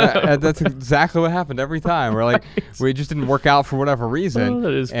 yeah. That's exactly what happened every time. We're we just didn't work out for whatever reason. Oh,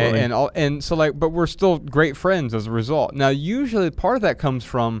 that is funny. And so but we're still great friends as a result. Now, usually part of that comes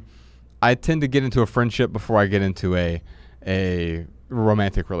from I tend to get into a friendship before I get into a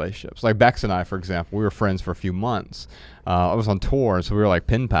romantic relationships. Like Bex and I, for example, we were friends for a few months. I was on tour, so we were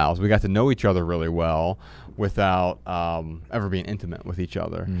pen pals. We got to know each other really well without ever being intimate with each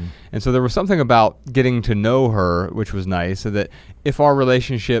other. And so there was something about getting to know her, which was nice, so that if our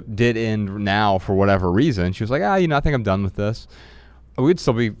relationship did end now for whatever reason, she was like, I think I'm done with this. We'd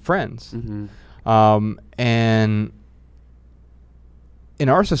still be friends. And in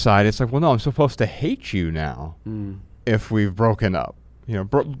our society, it's well, no, I'm supposed to hate you now if we've broken up.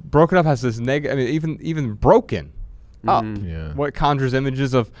 Broken up has this negative, even broken up. What conjures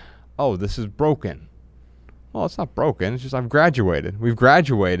images of, this is broken. Well, it's not broken. It's just I've graduated. We've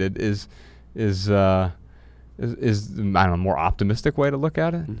graduated is I don't know, a more optimistic way to look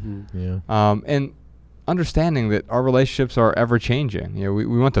at it. And understanding that our relationships are ever changing. We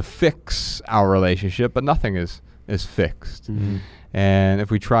want to fix our relationship, but nothing is fixed. And if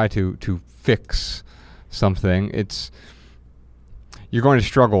we try to fix something, you're going to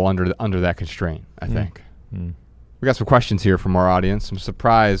struggle under that constraint, I think. We got some questions here from our audience, some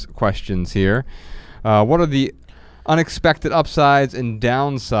surprise questions here. What are the unexpected upsides and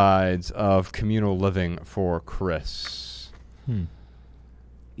downsides of communal living for Chris?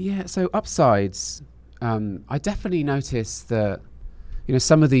 Yeah, so upsides, I definitely noticed that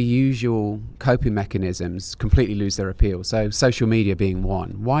some of the usual coping mechanisms completely lose their appeal. So social media being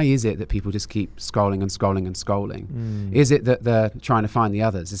one. Why is it that people just keep scrolling and scrolling and scrolling? Is it that they're trying to find the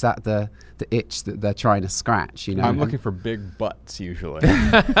others? Is that the itch that they're trying to scratch? I'm looking for big butts usually.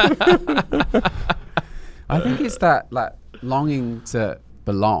 I think it's that longing to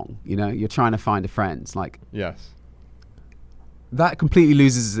belong. You're trying to find a friend. Yes. That completely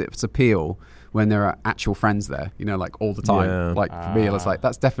loses its appeal when there are actual friends there, all the time. For me, it's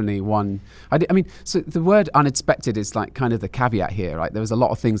that's definitely one. So the word unexpected is kind of the caveat here, right? There was a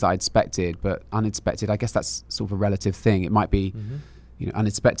lot of things that I expected, but unexpected, I guess that's sort of a relative thing. It might be,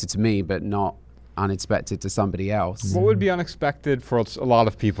 unexpected to me, but not unexpected to somebody else. What would be unexpected for a lot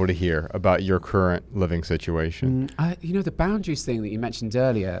of people to hear about your current living situation? The boundaries thing that you mentioned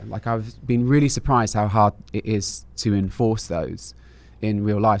earlier, I've been really surprised how hard it is to enforce those in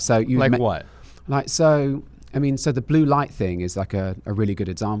real life. So what? So the blue light thing is a really good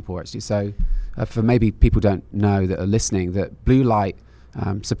example, actually. So for maybe people don't know that are listening, that blue light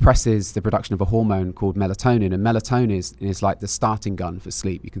suppresses the production of a hormone called melatonin, and melatonin is like the starting gun for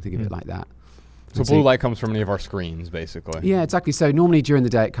sleep. You can think of it like that. So blue light comes from any of our screens, basically. Yeah, exactly. So normally during the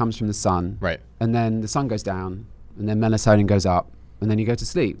day it comes from the sun. Right. And then the sun goes down, and then melatonin goes up, and then you go to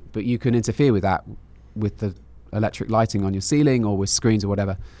sleep. But you can interfere with that with the electric lighting on your ceiling or with screens or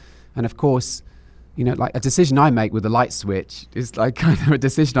whatever. And of course, you know, like a decision I make with a light switch is like kind of a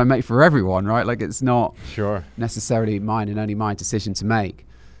decision I make for everyone, right? Like it's not necessarily mine and only my decision to make.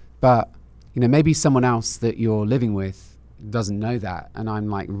 But, you know, maybe someone else that you're living with doesn't know that. And I'm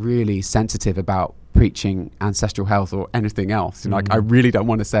like really sensitive about preaching ancestral health or anything else. And like, I really don't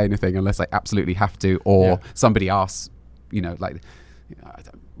want to say anything unless I absolutely have to, or somebody asks, you know, like,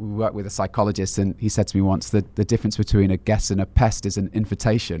 we work with a psychologist and he said to me once that the difference between a guest and a pest is an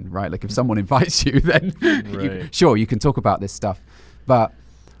invitation, right? Like if someone invites you, then sure, you can talk about this stuff. But,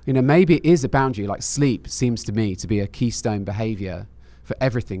 you know, maybe it is a boundary. Like sleep seems to me to be a keystone behavior for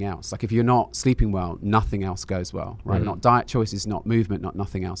everything else. Like if you're not sleeping well, nothing else goes well, right? Not diet choices, not movement, not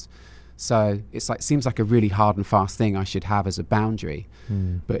nothing else. So it's like, seems like a really hard and fast thing I should have as a boundary.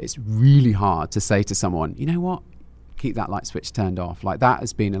 But it's really hard to say to someone, you know what? Keep that light switch turned off. Like that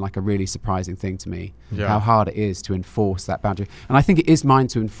has been like a really surprising thing to me, how hard it is to enforce that boundary. And I think it is mine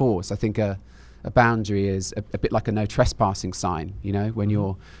to enforce. I think a boundary is a bit like a no trespassing sign. You know, when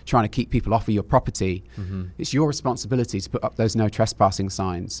you're trying to keep people off of your property, it's your responsibility to put up those no trespassing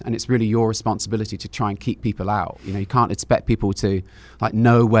signs, and it's really your responsibility to try and keep people out. You know, you can't expect people to like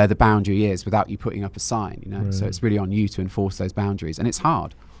know where the boundary is without you putting up a sign, you know. So it's really on you to enforce those boundaries, and it's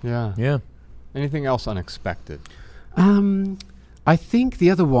hard. Anything else unexpected? I think the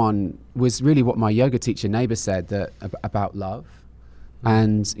other one was really what my yoga teacher neighbor said, that about love.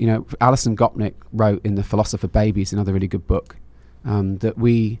 And, you know, Alison Gopnik wrote in The Philosopher Babies, another really good book, that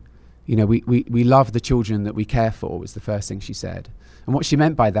we love the children that we care for, was the first thing she said. And what she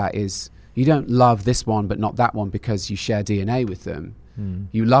meant by that is you don't love this one but not that one because you share DNA with them.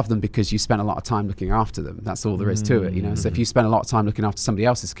 You love them because you spent a lot of time looking after them. That's all there is to it, you know. So if you spend a lot of time looking after somebody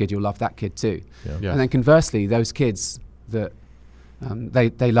else's kid, you'll love that kid too. And then conversely, those kids that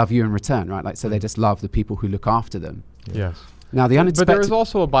they love you in return, right? Like, so they just love the people who look after them. Now the unexpected, but there is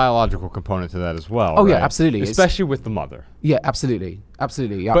also a biological component to that as well. Oh, right? yeah, absolutely. Especially with the mother. Yeah, absolutely.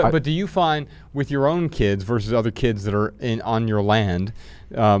 But do you find with your own kids versus other kids that are on your land?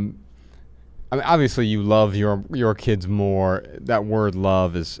 I mean, obviously, you love your kids more. That word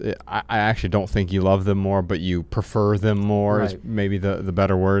 "love" is. I actually don't think you love them more, but you prefer them more. Is maybe the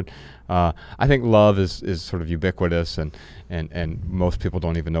better word. I think love is sort of ubiquitous, and most people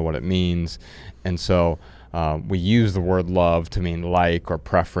don't even know what it means, and so we use the word love to mean like or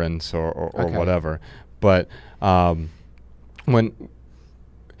preference or whatever. But when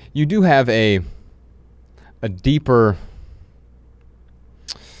you do have a deeper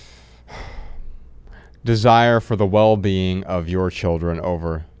desire for the well-being of your children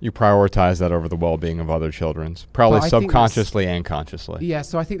you prioritize that over the well-being of other children's, probably subconsciously and consciously. Yeah,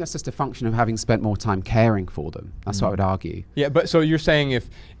 so I think that's just a function of having spent more time caring for them. That's what I would argue. Yeah, but so you're saying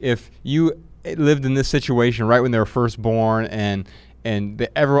if you lived in this situation right when they were first born and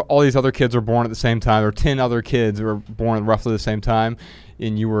all these other kids are born at the same time, or 10 other kids were born at roughly the same time,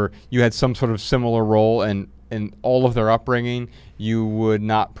 and you had some sort of similar role and all of their upbringing, you would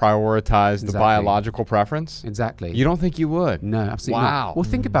not prioritize the biological preference? Exactly. You don't think you would? No, absolutely not. Well,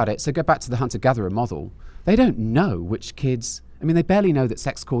 think about it. So go back to the hunter-gatherer model. They don't know which kids... I mean, they barely know that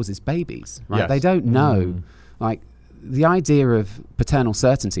sex causes babies, right? Yes. They don't know. Like, the idea of paternal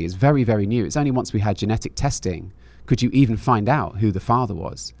certainty is very, very new. It's only once we had genetic testing could you even find out who the father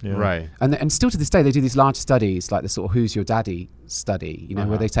was. Right. And still to this day, they do these large studies, like the sort of Who's Your Daddy study, you know,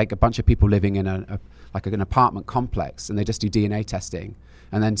 where they take a bunch of people living in an apartment complex, and they just do DNA testing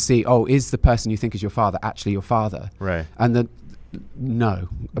and then see, is the person you think is your father actually your father? Right. And no,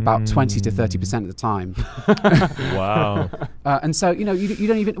 about 20 to 30% of the time. Wow. And so, you know, you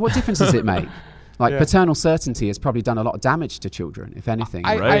don't even, what difference does it make? Like paternal certainty has probably done a lot of damage to children, if anything.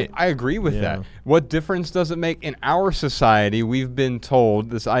 I agree with that. What difference does it make? In our society, we've been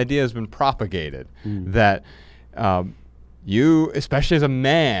told, this idea has been propagated, that you, especially as a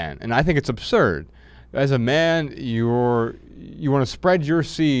man, and I think it's absurd, as a man, you want to spread your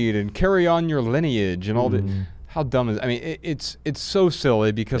seed and carry on your lineage and all the... How dumb is it? I mean, it's so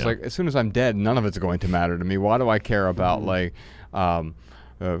silly because like as soon as I'm dead, none of it's going to matter to me. Why do I care about like...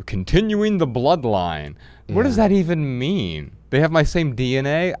 continuing the bloodline. What does that even mean? They have my same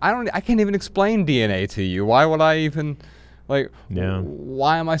DNA? I can't even explain DNA to you. Why would I even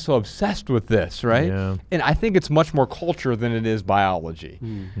why am I so obsessed with this, right? And I think it's much more culture than it is biology.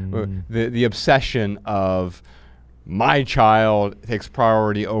 The obsession of my child takes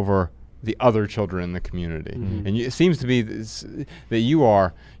priority over the other children in the community. And it seems to be that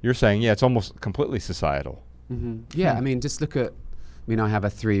you're saying, it's almost completely societal. Yeah, I mean, just look at, I have a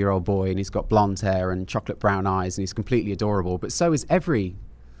 3-year-old boy and he's got blonde hair and chocolate brown eyes and he's completely adorable, but so is every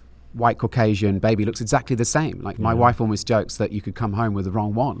white Caucasian baby looks exactly the same. Like my wife almost jokes that you could come home with the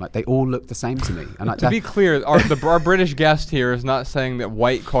wrong one. Like they all look the same to me. And to be clear, our British guest here is not saying that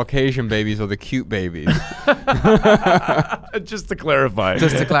white Caucasian babies are the cute babies. Just to clarify.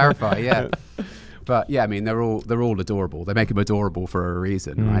 Yeah. But yeah, I mean, they're all adorable. They make them adorable for a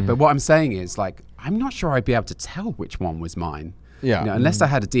reason, right? But what I'm saying is, like, I'm not sure I'd be able to tell which one was mine. Yeah. You know, unless I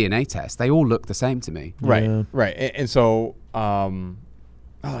had a DNA test, they all look the same to me. Right. Yeah. Right. And so,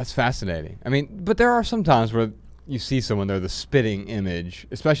 that's fascinating. I mean, but there are some times where you see someone, they're the spitting image,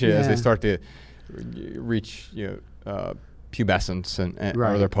 especially as they start to reach, pubescence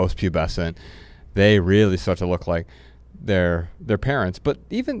or they're post-pubescent. They really start to look like their parents. But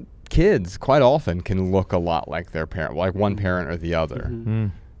even kids quite often can look a lot like their parent, like one parent or the other.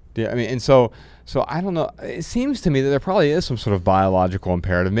 Yeah, I mean, and so I don't know. It seems to me that there probably is some sort of biological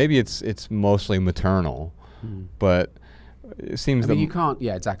imperative. Maybe it's mostly maternal, but it seems you can't.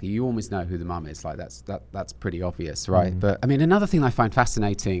 Yeah, exactly. You almost know who the mum is. Like that's pretty obvious, right? But I mean, another thing I find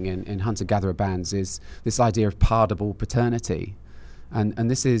fascinating in hunter-gatherer bands is this idea of pardable paternity,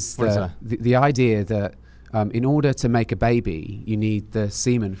 and this is the idea that in order to make a baby, you need the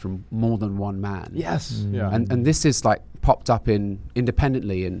semen from more than one man. Yes. Yeah. And this is like popped up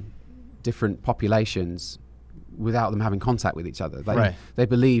independently in different populations without them having contact with each other. They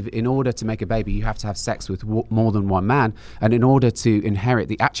believe in order to make a baby, you have to have sex with more than one man, and in order to inherit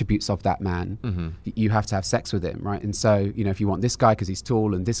the attributes of that man, you have to have sex with him, right? And so, if you want this guy because he's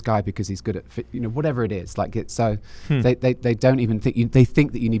tall and this guy because he's good at whatever it is, like it's so they don't even think they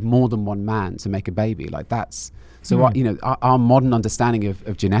think that you need more than one man to make a baby. Like that's so our modern understanding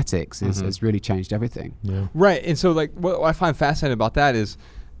of genetics has really changed everything. Yeah. Right. And so like what I find fascinating about that is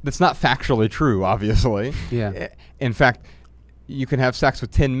that's not factually true, obviously. Yeah. In fact, you can have sex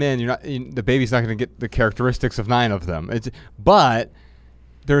with 10 men. The baby's not going to get the characteristics of 9 of them. But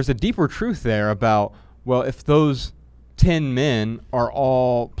there's a deeper truth there about, well, if those 10 men are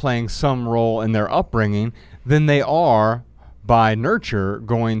all playing some role in their upbringing, then they are, by nurture,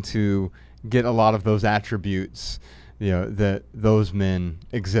 going to get a lot of those attributes, that those men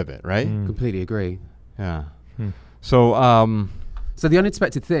exhibit, right? Completely agree. Yeah. So, So the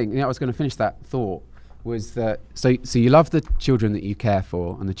unexpected thing, I was going to finish that thought, was that so you love the children that you care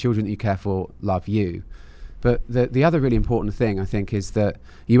for, and the children that you care for love you. But the other really important thing, I think, is that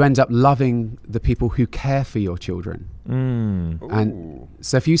you end up loving the people who care for your children. And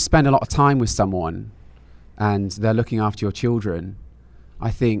so if you spend a lot of time with someone and they're looking after your children, I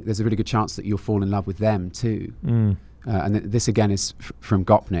think there's a really good chance that you'll fall in love with them too. And this again is from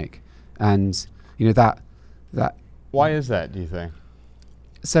Gopnik. And that why is that, do you think?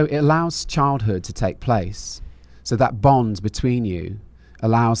 So it allows childhood to take place. So that bond between you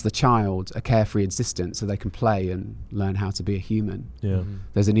allows the child a carefree existence so they can play and learn how to be a human. Yeah.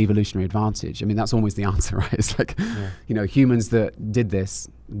 There's an evolutionary advantage. I mean, that's always the answer, right? It's like, humans that did this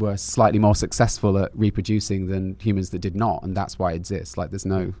were slightly more successful at reproducing than humans that did not, and that's why it exists. Like, there's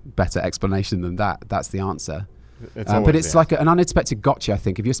no better explanation than that. That's the answer. But it's like an unexpected gotcha, I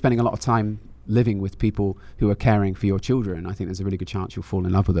think. If you're spending a lot of time living with people who are caring for your children, I think there's a really good chance you'll fall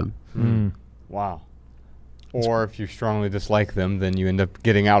in love with them. Wow. Or if you strongly dislike them, then you end up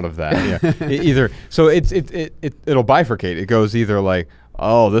getting out of that. Yeah. Either so it'll bifurcate. It goes either like,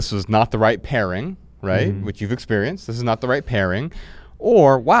 oh, this is not the right pairing, right? Which you've experienced. This is not the right pairing,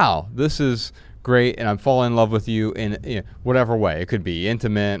 or wow, this is great, and I'm falling in love with you in whatever way. It could be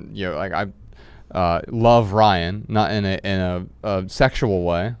intimate. Like I love Ryan, not in a sexual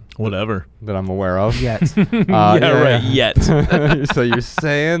way. Whatever that I'm aware of yet. Yet. So you're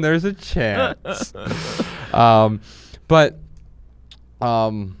saying there's a chance. But I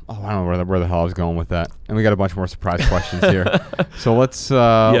don't know where the hell I was going with that. And we got a bunch more surprise questions here. So let's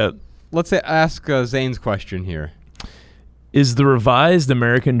ask Zane's question here. Is the revised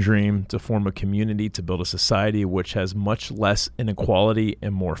American dream to form a community to build a society which has much less inequality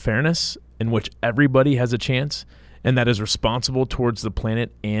and more fairness, in which everybody has a chance, and that is responsible towards the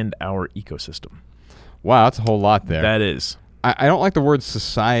planet and our ecosystem? Wow, that's a whole lot there. That is. I don't like the word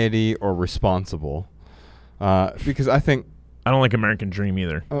society or responsible because I think... I don't like American dream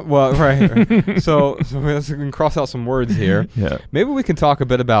either. Well, right. So we can cross out some words here. Yeah. Maybe we can talk a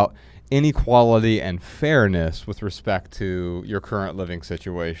bit about inequality and fairness with respect to your current living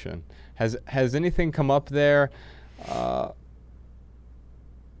situation. Has anything come up there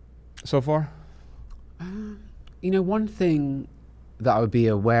so far? One thing that I would be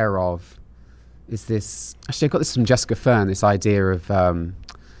aware of is this. Actually, I got this from Jessica Fern. This idea of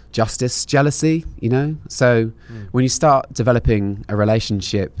justice jealousy. So when you start developing a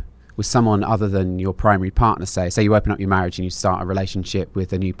relationship with someone other than your primary partner, say you open up your marriage and you start a relationship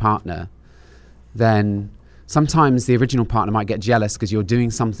with a new partner, then sometimes the original partner might get jealous because you're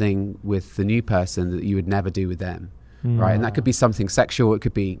doing something with the new person that you would never do with them. Right, and that could be something sexual, it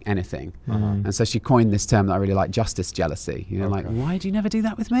could be anything. And so she coined this term that I really like, justice jealousy. Like, why do you never do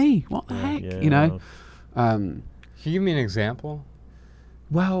that with me? What the heck? Can you give me an example?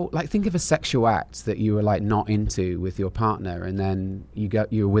 Well, like, think of a sexual act that you were like not into with your partner, and then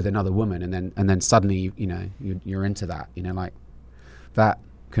you're with another woman, and then suddenly you're into that. Like, that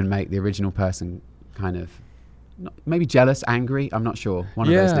can make the original person kind of maybe jealous, angry. I'm not sure. One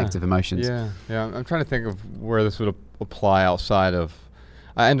of those negative emotions. Yeah. I'm trying to think of where this would apply outside of.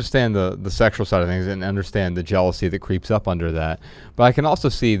 I understand the sexual side of things and understand the jealousy that creeps up under that, but I can also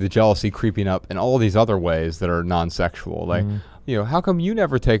see the jealousy creeping up in all these other ways that are non-sexual. Like, how come you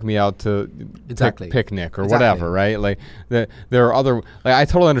never take me out to picnic or whatever, right? Like, there are other. Like, I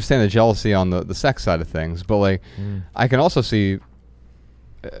totally understand the jealousy on the sex side of things, but like, I can also see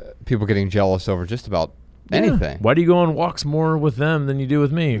people getting jealous over just about anything. Why do you go on walks more with them than you do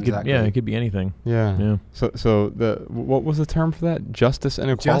with me? It could be anything. Yeah. So what was the term for that? Justice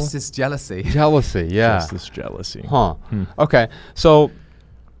and equality? Justice jealousy. Jealousy, yeah. Justice jealousy. Huh. Okay. So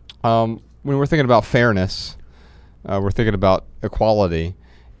when we're thinking about fairness, we're thinking about equality.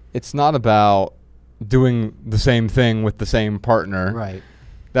 It's not about doing the same thing with the same partner. Right.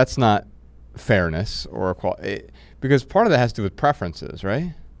 That's not fairness or equality. Because part of that has to do with preferences,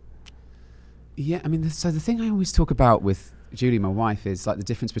 right? Yeah, I mean, so the thing I always talk about with Julie, my wife, is like the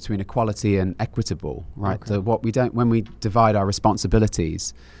difference between equality and equitable, right? Okay. So when we divide our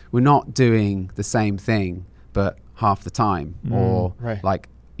responsibilities, we're not doing the same thing, but half the time, or like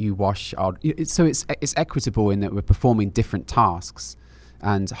you wash out. So it's equitable in that we're performing different tasks,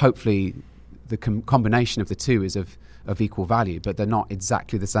 and hopefully the combination of the two is of equal value, but they're not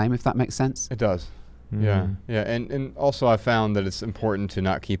exactly the same, if that makes sense. It does. Yeah. And also I found that it's important to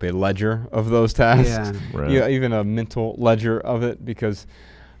not keep a ledger of those tasks. Yeah. Right. Even a mental ledger of it, because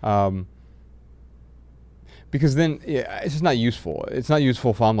then it's just not useful. It's not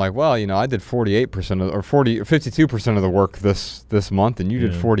useful if I'm like, well, I did 48% or 52% of the work this month, and you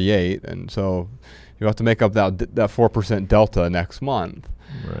did 48, and so you have to make up that 4% delta next month.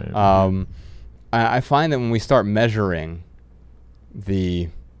 Right. I find that when we start measuring these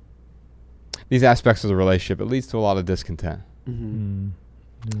aspects of the relationship, it leads to a lot of discontent.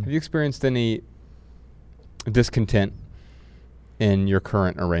 Have you experienced any discontent in your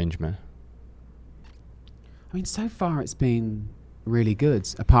current arrangement? I mean, so far it's been really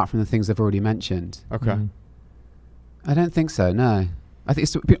good, apart from the things I've already mentioned. Okay. I don't think so, no. I think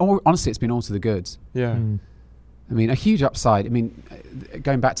honestly, it's been all to the good. Yeah. I mean, a huge upside,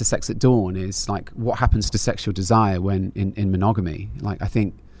 going back to sex at dawn, is like what happens to sexual desire when in monogamy. Like, I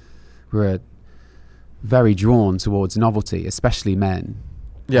think we're very drawn towards novelty, especially men.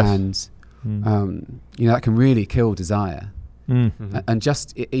 Yes. And, that can really kill desire. And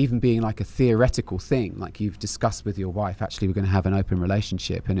just even being like a theoretical thing, like you've discussed with your wife, actually we're going to have an open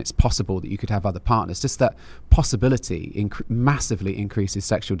relationship and it's possible that you could have other partners. Just that possibility massively increases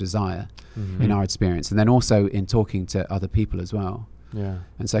sexual desire in our experience. And then also in talking to other people as well. Yeah.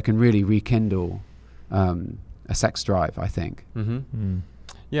 And so it can really rekindle a sex drive, I think.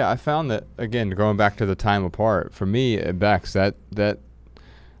 Yeah, I found that, again, going back to the time apart, for me at Bex, that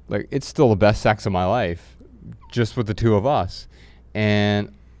like, it's still the best sex of my life, just with the two of us.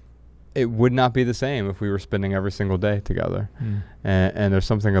 And it would not be the same if we were spending every single day together. And there's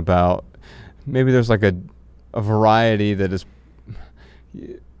something about, maybe there's like a variety that is,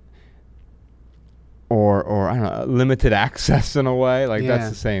 or I don't know, limited access in a way. Like, that's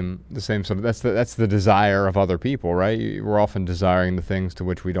the same sort of, that's the desire of other people, right? We're often desiring the things to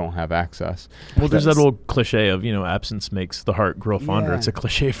which we don't have access. Well, there's that old cliche of, absence makes the heart grow fonder. It's a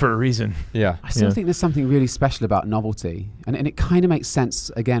cliche for a reason. Yeah. I still think there's something really special about novelty. And it kind of makes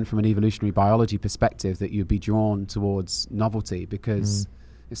sense, again, from an evolutionary biology perspective, that you'd be drawn towards novelty, because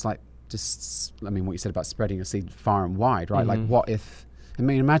it's like what you said about spreading your seed far and wide, right? Like, what if...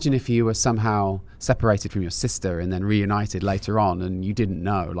 imagine if you were somehow separated from your sister and then reunited later on, and you didn't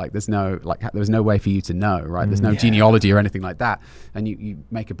know. Like, there was no way for you to know, right? There's no genealogy or anything like that, and you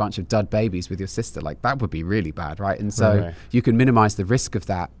make a bunch of dud babies with your sister. Like, that would be really bad, right? And so you can minimize the risk of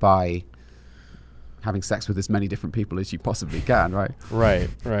that by having sex with as many different people as you possibly can, right? Right.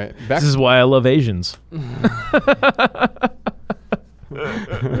 This is why I love Asians.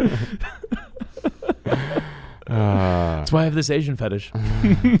 That's why I have this Asian fetish.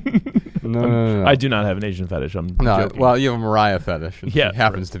 No. I do not have an Asian fetish. I'm joking. Well, you have a Mariah fetish. And Yeah, she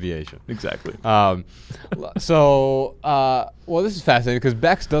happens to be Asian. Exactly. Well, this is fascinating because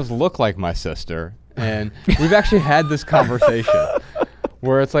Bex does look like my sister, and we've actually had this conversation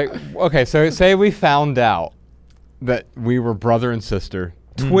where it's like, okay, so say we found out that we were brother and sister,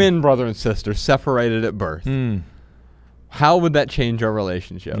 twin brother and sister, separated at birth. How would that change our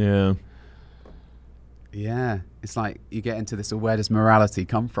relationship? Yeah. Yeah, it's like you get into this, where does morality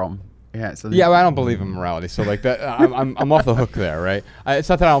come from? Yeah, Well, I don't believe in morality, so like that, I'm off the hook there, right? It's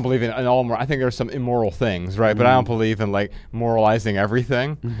not that I don't believe in all. I think there's some immoral things, right? But I don't believe in like moralizing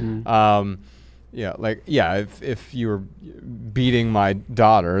everything. If you were beating my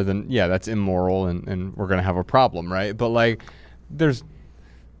daughter, then yeah, that's immoral, and we're gonna have a problem, right? But like,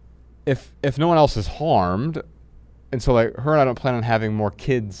 if no one else is harmed, and so like her and I don't plan on having more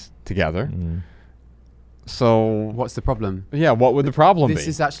kids together. So what's the problem? Yeah, what would the problem be? This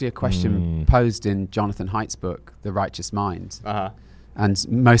is actually a question posed in Jonathan Haidt's book, The Righteous Mind. And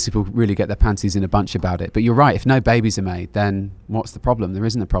most people really get their panties in a bunch about it. But you're right, if no babies are made, then what's the problem? There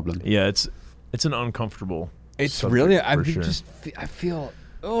isn't a problem. Yeah, it's an uncomfortable subject, really, sure. I feel,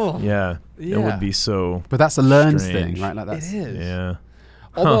 oh. Yeah, it would be so But that's a learned strange thing, right? Like that's, it is. Yeah.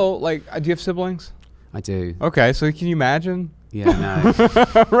 Although, like, do you have siblings? I do. Okay, so can you imagine? Yeah,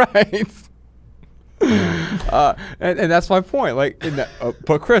 no. Right. And that's my point. Like,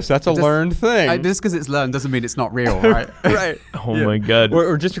 but Chris, that's a learned thing. Just because it's learned doesn't mean it's not real, right? Right. Oh my God.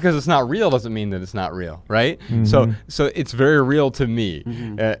 Or just because it's not real doesn't mean that it's not real, right? So it's very real to me,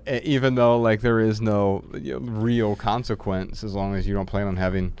 even though like there is no real consequence as long as you don't plan on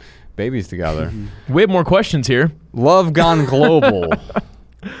having babies together. We have more questions here. Love gone global.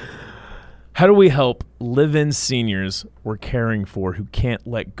 How do we help live-in seniors we're caring for who can't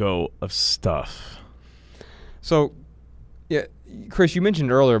let go of stuff? So, yeah, Chris, you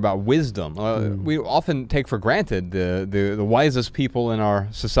mentioned earlier about wisdom. We often take for granted the wisest people in our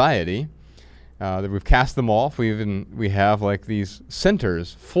society. That we've cast them off. We have like these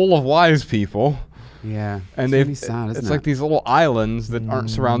centers full of wise people. Yeah, and it's really sad, isn't it's it? like these little islands that aren't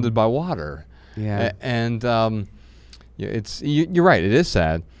surrounded by water. Yeah, you're right. It is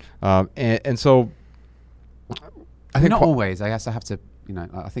sad, and so I think not always. I guess I have to.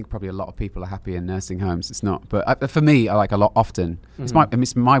 I think probably a lot of people are happy in nursing homes. It's not, but for me, I like a lot often.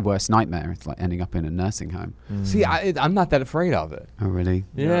 It's my worst nightmare. It's like ending up in a nursing home. See, I'm not that afraid of it. Oh, really?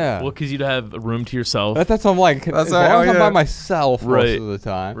 Yeah. Well, because you'd have a room to yourself. That's what I'm like. As long as I'm by myself most of the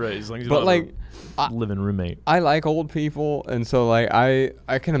time. Right. As long as you don't have a living roommate. I like old people, and so like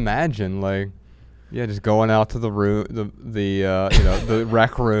I can imagine like just going out to the room, the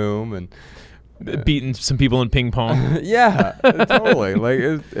rec room and. Beating some people in ping pong. Yeah, totally.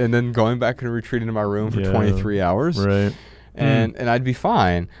 And then going back and retreating to my room for 23 hours. Right. And I'd be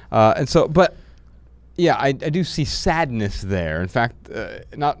fine. And so, but yeah, I do see sadness there. In fact,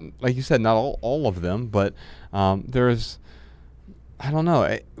 not like you said, not all of them, but there's, I don't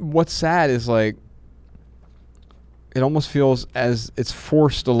know. What's sad is like, it almost feels as it's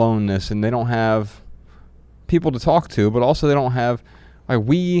forced aloneness, and they don't have people to talk to, but also they don't have,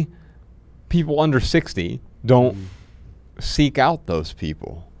 people under 60 don't seek out those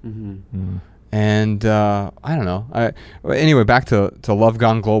people. And I don't know. Anyway, back to Love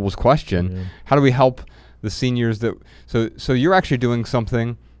Gone Global's question. How do we help the seniors so you're actually doing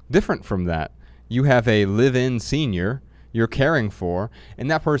something different from that. You have a live-in senior you're caring for, and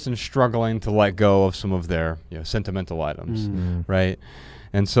that person's struggling to let go of some of their sentimental items, right?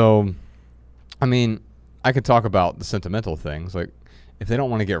 And so, I mean, I could talk about the sentimental things, like if they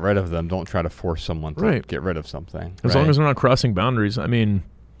don't want to get rid of them, don't try to force someone to get rid of something. As long as we're not crossing boundaries. I mean,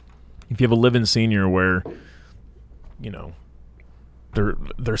 if you have a live-in senior where,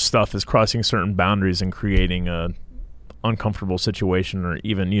 their stuff is crossing certain boundaries and creating a uncomfortable situation, or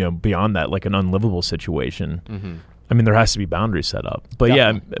even, beyond that, like an unlivable situation. I mean, there has to be boundaries set up. But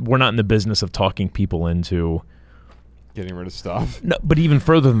we're not in the business of talking people into getting rid of stuff. No, but even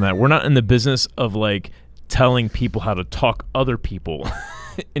further than that, we're not in the business of like telling people how to talk other people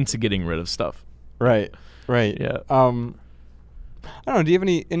into getting rid of stuff. Right. Yeah. I don't know. Do you have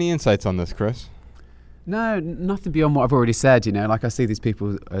any insights on this, Chris? No, nothing beyond what I've already said. Like I see these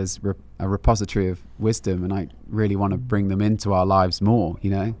people as a repository of wisdom, and I really want to bring them into our lives more.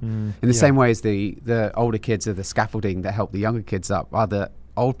 In the same way as the older kids are the scaffolding that help the younger kids up.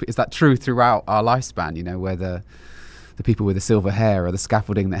 Is that true throughout our lifespan? Where the people with the silver hair are the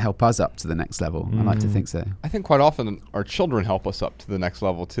scaffolding that help us up to the next level. I like to think so. I think quite often our children help us up to the next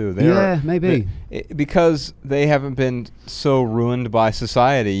level too. Maybe. Because they haven't been so ruined by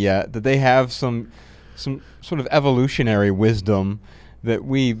society yet that they have some sort of evolutionary wisdom that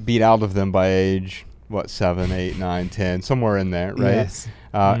we beat out of them by age, 7, 8, 9, 10, somewhere in there, right? Yes.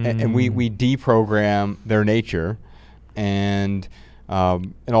 And we deprogram their nature, and all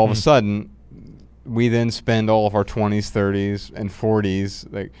of a sudden, we then spend all of our 20s, 30s, and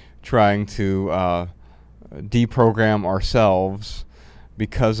 40s like trying to deprogram ourselves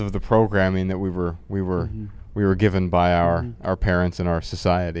because of the programming that we were given by our parents and our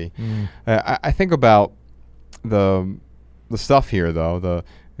society. I think about the stuff here, though.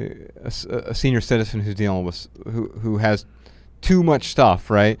 A senior citizen who's dealing with who has too much stuff,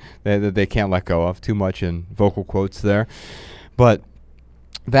 right? That they can't let go of. Too much in vocal quotes there, but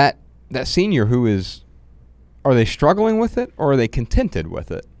that senior are they struggling with it or are they contented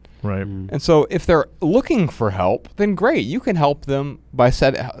with it? Right. And so if they're looking for help, then great. You can help them by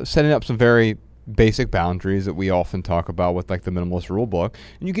setting up some very basic boundaries that we often talk about with like the minimalist rule book.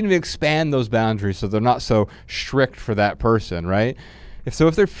 And you can even expand those boundaries so they're not so strict for that person, right? If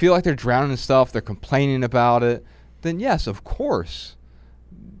they feel like they're drowning in stuff, they're complaining about it, then yes, of course,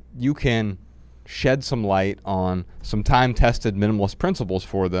 you can shed some light on some time-tested minimalist principles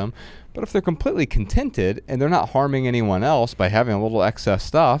for them. But if they're completely contented and they're not harming anyone else by having a little excess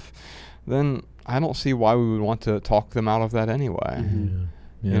stuff, then I don't see why we would want to talk them out of that anyway.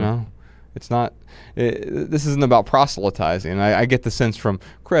 You know, it's not. This isn't about proselytizing. I get the sense from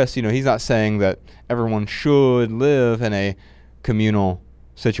Chris. He's not saying that everyone should live in a communal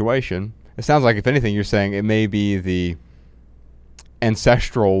situation. It sounds like, if anything, you're saying it may be the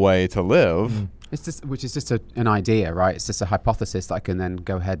ancestral way to live. It's just, which is just an idea, right? It's just a hypothesis that I can then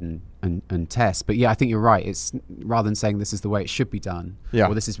go ahead and test. But yeah, I think you're right. It's rather than saying this is the way it should be done,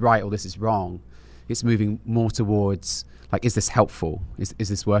 or this is right or this is wrong, it's moving more towards like, is this helpful? Is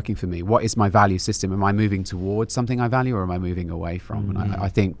this working for me? What is my value system? Am I moving towards something I value, or am I moving away from? And I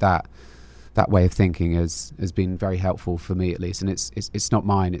think that way of thinking has been very helpful for me, at least. And it's not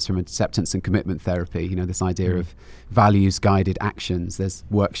mine. It's from acceptance and commitment therapy. This idea of values guided actions. There's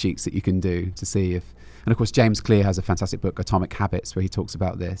worksheets that you can do to see if, and of course James Clear has a fantastic book, Atomic Habits, where he talks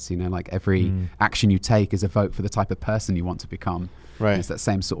about this. Like every action you take is a vote for the type of person you want to become. Right. And it's that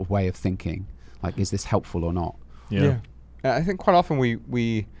same sort of way of thinking. Like, is this helpful or not? Yeah. I think quite often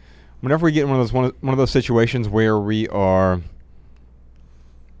we whenever we get in one of those situations where we are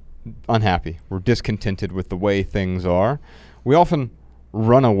unhappy, we're discontented with the way things are, we often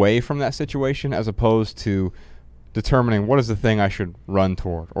run away from that situation as opposed to determining what is the thing I should run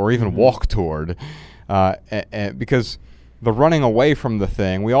toward or even walk toward, because the running away from the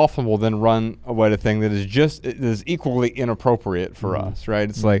thing, we often will then run away to the thing that is equally inappropriate for us, right?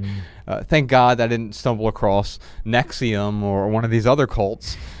 It's like, thank God I didn't stumble across Nexium or one of these other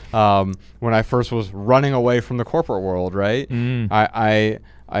cults when I first was running away from the corporate world, right?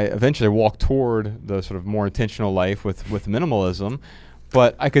 I eventually walked toward the sort of more intentional life with minimalism.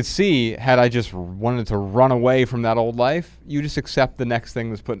 But I could see, had I just wanted to run away from that old life, you just accept the next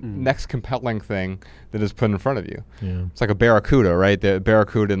thing that's next compelling thing that is put in front of you. Yeah. It's like a barracuda, right? The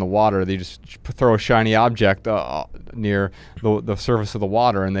barracuda in the water, they just throw a shiny object near the surface of the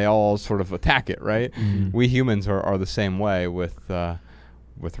water, and they all sort of attack it, right? We humans are the same way with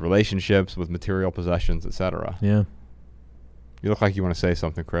relationships, with material possessions, etc. Yeah. You look like you want to say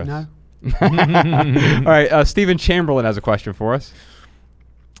something, Chris. No. All right, Stephen Chamberlain has a question for us.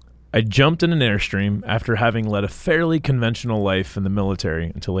 I jumped in an Airstream after having led a fairly conventional life in the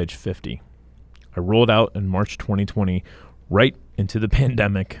military until age 50. I rolled out in March 2020, right into the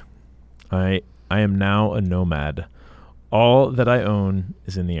pandemic. I am now a nomad. All that I own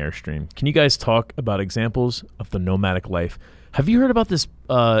is in the Airstream. Can you guys talk about examples of the nomadic life? Have you heard about this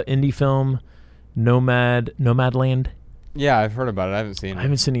indie film, Nomadland? Yeah, I've heard about it. I haven't seen it. I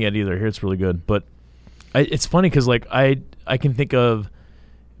haven't seen it yet either. I hear it's really good. But it's funny because like I can think of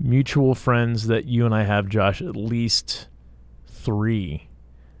mutual friends that you and I have, Josh, at least 3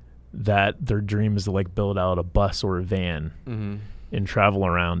 that their dream is to like build out a bus or a van and travel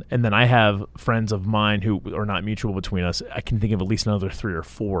around. And then I have friends of mine who are not mutual between us. I can think of at least another 3 or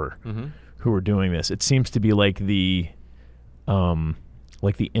 4 who are doing this. It seems to be like the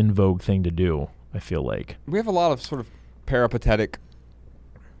in vogue thing to do, I feel like. We have a lot of sort of peripatetic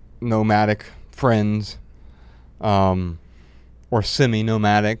nomadic friends. Or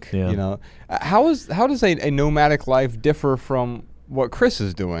semi-nomadic, you know. How does a nomadic life differ from what Chris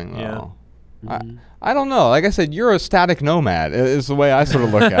is doing, though? I don't know. Like I said, you're a static nomad is the way I sort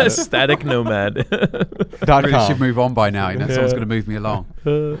of look at it. Static nomad. I really should move on by now. Someone's going to move me along.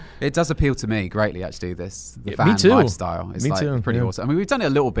 It does appeal to me greatly, actually, the van lifestyle. It's pretty awesome. I mean, we've done it a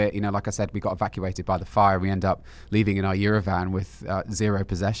little bit. Like I said, we got evacuated by the fire. We end up leaving in our Eurovan with 0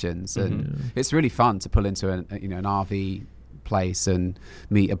 possessions. And it's really fun to pull into an RV place and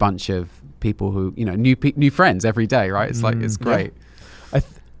meet a bunch of people who, new friends every day, right? It's like, it's great.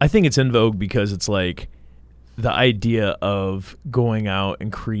 I think it's in vogue because it's like the idea of going out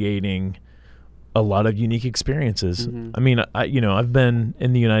and creating a lot of unique experiences. I mean, I've been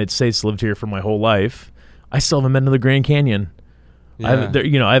in the United States, lived here for my whole life. I still haven't been to the Grand Canyon. Yeah.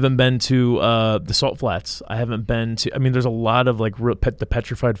 I haven't been to the Salt Flats. I haven't been to. I mean, there's a lot of like the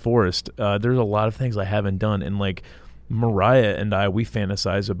Petrified Forest. There's a lot of things I haven't done, and like Mariah and I, we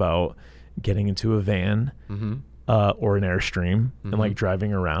fantasize about getting into a van or an Airstream and like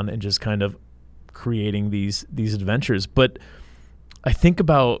driving around and just kind of creating these adventures. But I think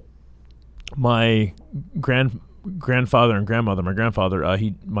about my grandfather and grandmother. My grandfather,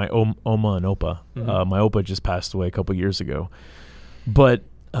 my Oma and Opa. My Opa just passed away a couple years ago. But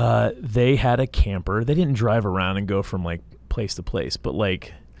they had a camper. They didn't drive around and go from like place to place, but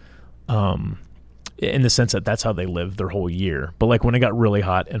like in the sense that that's how they lived their whole year. But like when it got really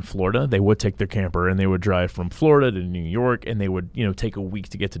hot in Florida, they would take their camper and they would drive from Florida to New York, and they would, take a week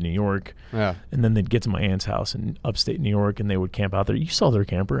to get to New York. Yeah. And then they'd get to my aunt's house in upstate New York, and they would camp out there. You saw their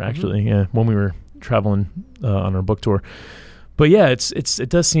camper actually, yeah, when we were traveling on our book tour. But yeah, it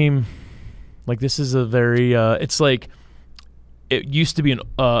does seem like this is a very it's like it used to be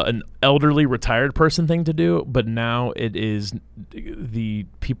an elderly retired person thing to do, but now it is the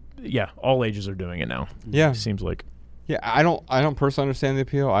people. Yeah, all ages are doing it now. Yeah, it seems like. Yeah, I don't personally understand the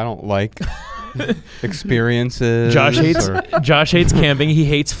appeal. I don't like experiences. Josh hates camping. He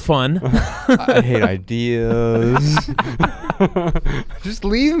hates fun. I hate ideas. Just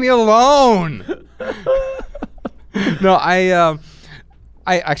leave me alone. No, I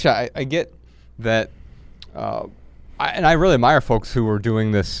get that, and I really admire folks who were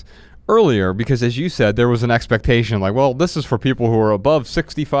doing this earlier, because as you said, there was an expectation like, well, this is for people who are above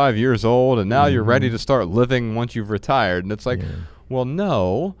 65 years old, and now you're ready to start living once you've retired. And it's like, well,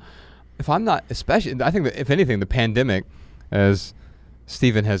 no, if I'm not, especially, I think that if anything, the pandemic, as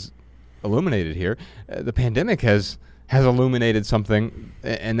Stephen has illuminated here, the pandemic has illuminated something,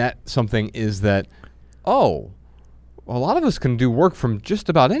 and that something is that, a lot of us can do work from just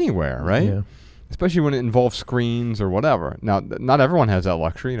about anywhere, right? Yeah. Especially when it involves screens or whatever. Now, not everyone has that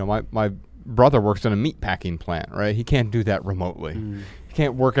luxury. My brother works in a meat packing plant, right? He can't do that remotely. He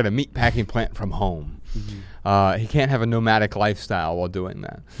can't work at a meat packing plant from home. He can't have a nomadic lifestyle while doing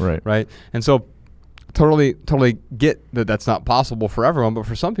that. Right? And so totally get that that's not possible for everyone, but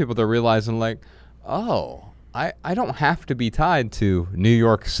for some people they're realizing like, I don't have to be tied to New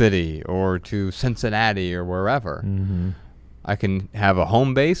York City or to Cincinnati or wherever. I can have a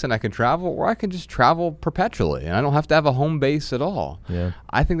home base and I can travel, or I can just travel perpetually and I don't have to have a home base at all. Yeah.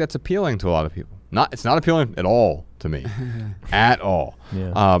 I think that's appealing to a lot of people. It's not appealing at all to me, at all.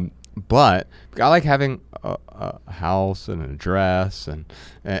 Yeah. But I like having a house and an address,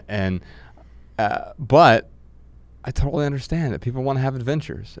 but I totally understand that people want to have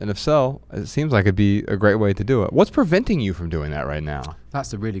adventures, and if so, it seems like it'd be a great way to do it. What's preventing you from doing that right now?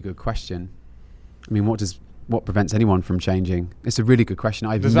 That's a really good question. I mean, what prevents anyone from changing? It's a really good question.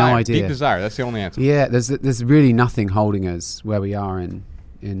 I have no idea. Deep desire. That's the only answer. Yeah, there's really nothing holding us where we are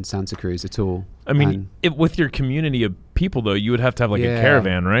in Santa Cruz at all. I mean, with your community of people, though, you would have to have like a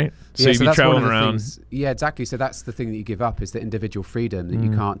caravan, right? So you'd be traveling around. Yeah, exactly. So that's the thing that you give up, is the individual freedom, that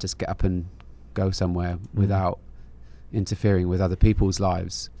you can't just get up and go somewhere without interfering with other people's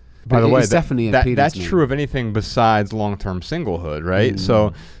lives. By the way, that's true of anything besides long-term singlehood, right?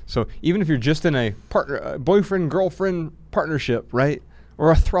 So even if you're just in a boyfriend-girlfriend partnership, right,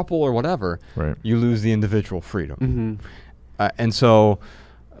 or a throuple or whatever, you lose the individual freedom. And so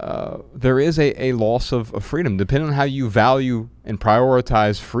there is a loss of freedom. Depending on how you value and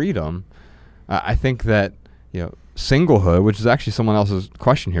prioritize freedom, I think that, singlehood, which is actually someone else's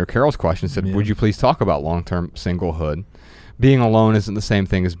question here, Carol's question, said, would you please talk about long-term singlehood? Being alone isn't the same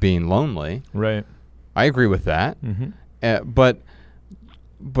thing as being lonely. Right. I agree with that. But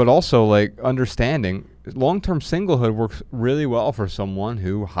also, like, understanding long-term singlehood works really well for someone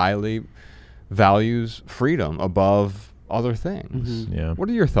who highly values freedom above other things. Yeah. What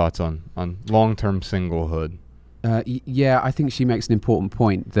are your thoughts on long-term singlehood? I think she makes an important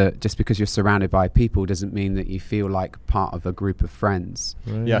point, that just because you're surrounded by people doesn't mean that you feel like part of a group of friends.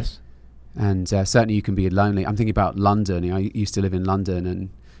 Right. Yes. And certainly you can be lonely. I'm thinking about London. I used to live in London, and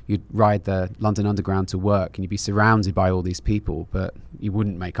you'd ride the London Underground to work, and you'd be surrounded by all these people, but you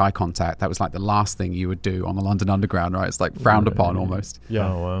wouldn't make eye contact. That was like the last thing you would do on the London Underground, right? It's like frowned upon almost.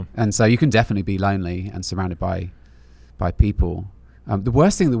 Yeah. Oh, wow. And so you can definitely be lonely and surrounded by people. The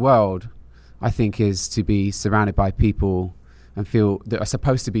worst thing in the world, I think, is to be surrounded by people and feel that are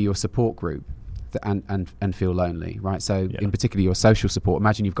supposed to be your support group. and feel lonely, right? So in particular, your social support.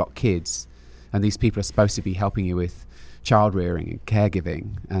 Imagine you've got kids, and these people are supposed to be helping you with child rearing and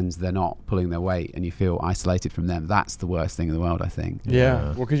caregiving, and they're not pulling their weight, and you feel isolated from them. That's the worst thing in the world, I think.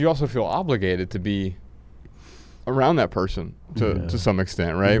 Yeah. Well, because you also feel obligated to be around that person to some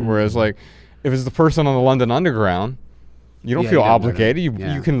extent, right? Whereas, like, if it's the person on the London Underground, you don't feel obligated.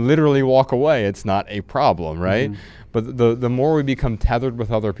 You can literally walk away. It's not a problem, right? But the more we become tethered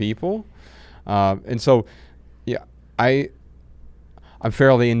with other people, and so, I'm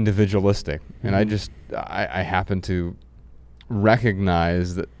fairly individualistic, and I happen to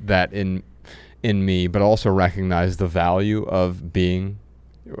recognize that in me, but also recognize the value of being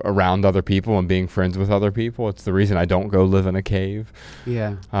around other people and being friends with other people. It's the reason I don't go live in a cave.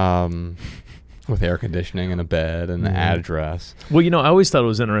 Yeah. With air conditioning and a bed and an address. Well, I always thought it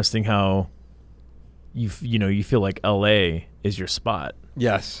was interesting how you feel like LA is your spot.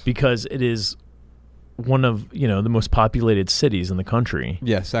 Yes. Because it is one of, the most populated cities in the country.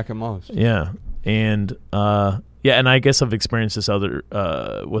 Yeah, second most. Yeah. And and I guess I've experienced this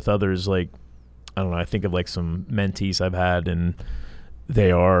with others, like, I don't know, I think of like some mentees I've had, and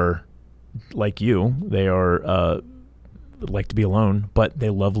they are like you. They are like to be alone, but they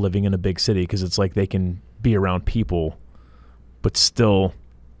love living in a big city because it's like they can be around people but still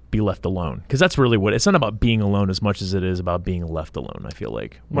be left alone. Because that's really it's not about being alone as much as it is about being left alone, I feel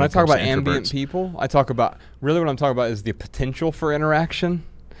like. When I talk about ambient people, what I'm talking about is the potential for interaction.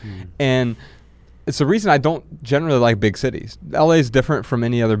 And it's the reason I don't generally like big cities. LA is different from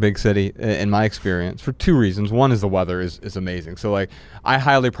any other big city in my experience for two reasons. One is the weather is amazing. So, like, I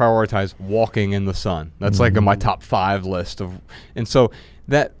highly prioritize walking in the sun. That's like in my top 5 list and so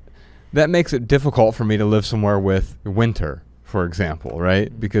that makes it difficult for me to live somewhere with winter, for example,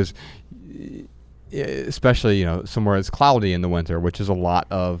 right? Because especially, somewhere it's cloudy in the winter, which is a lot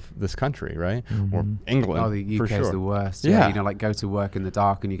of this country, right? Or England. Oh, the UK is the worst. Yeah. Like, go to work in the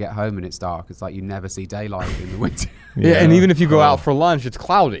dark and you get home and it's dark. It's like you never see daylight in the winter. And even if you go out for lunch, it's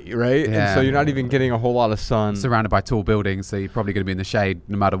cloudy, right? Yeah. And so you're not even getting a whole lot of sun. Surrounded by tall buildings, so you're probably going to be in the shade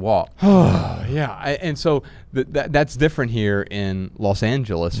no matter what. And so that's different here in Los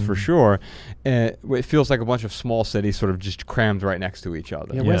Angeles for sure. It feels like a bunch of small cities sort of just crammed right next to each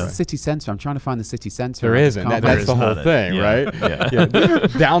other. Yeah, where's the city center? I'm trying to find the city center. There isn't. That's the whole thing, right?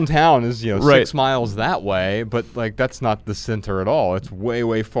 Downtown is 6 miles that way, but like that's not the center at all. It's way,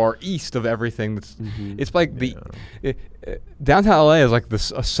 way far east of everything. It's like downtown LA is like a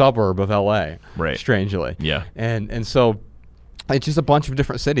suburb of LA, right? Strangely, and so it's just a bunch of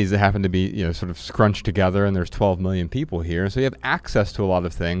different cities that happen to be sort of scrunched together, and there's 12 million people here, so you have access to a lot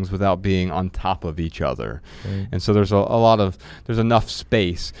of things without being on top of each other, and so there's there's enough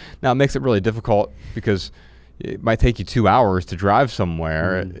space. Now it makes it really difficult because it might take you 2 hours to drive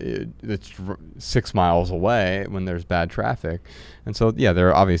somewhere that's 6 miles away when there's bad traffic, and so there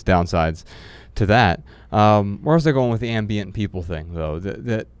are obvious downsides to that. Where was I going with the ambient people thing, though?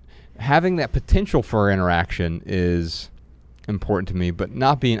 That having that potential for interaction is important to me, but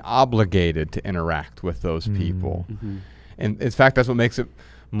not being obligated to interact with those people. And in fact, that's what makes it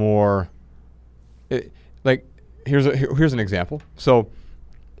more like, here's an example. So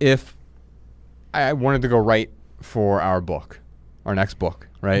if I wanted to go write for our next book,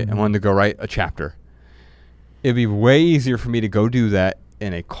 right? I wanted to go write a chapter. It'd be way easier for me to go do that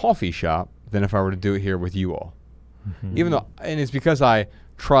in a coffee shop than if I were to do it here with you all. Even though, and it's because I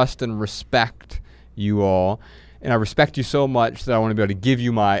trust and respect you all, and I respect you so much that I want to be able to give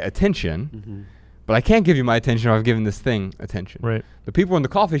you my attention, but I can't give you my attention if I've given this thing attention. Right. The people in the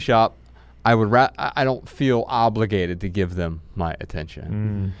coffee shop, I don't feel obligated to give them my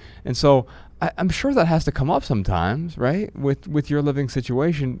attention. And so I'm sure that has to come up sometimes, right? With your living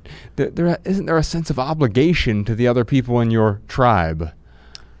situation, isn't there a sense of obligation to the other people in your tribe?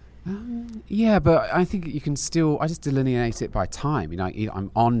 Yeah, but I think you can still, I just delineate it by time. I'm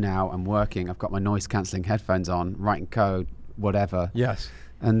on now, I'm working, I've got my noise cancelling headphones on, writing code, whatever. Yes.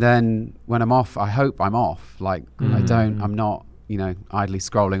 And then when I'm off, I hope I'm off. Like, I'm not, idly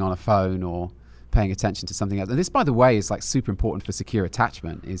scrolling on a phone or paying attention to something else. And this, by the way, is like super important for secure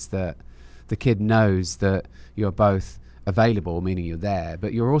attachment, is that the kid knows that you're both available, meaning you're there,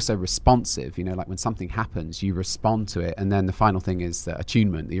 but you're also responsive. Like when something happens, you respond to it. And then the final thing is that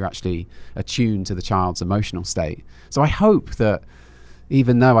attunement, that you're actually attuned to the child's emotional state. So I hope that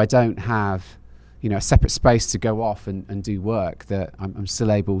even though I don't have, a separate space to go off and do work, that I'm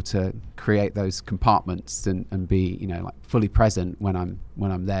still able to create those compartments and be, like fully present when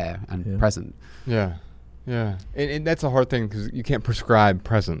I'm there and present. Yeah. Yeah. And that's a hard thing because you can't prescribe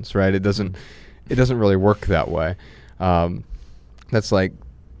presence, right? It doesn't really work that way. That's like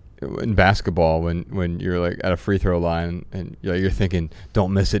in basketball when you're like at a free throw line and you're thinking,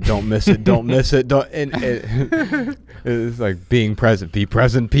 don't miss it, don't miss it, don't miss it, don't. And it's like being present, be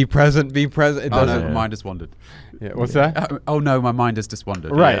present, be present, be present. It Oh doesn't. no, my mind has wandered. Yeah, what's that? Oh no, my mind has just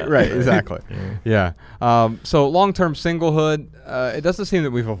wandered. Right, exactly. Yeah. So long-term singlehood, it doesn't seem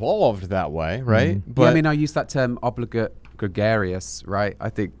that we've evolved that way, right? But I mean, I use that term obligate gregarious, right? I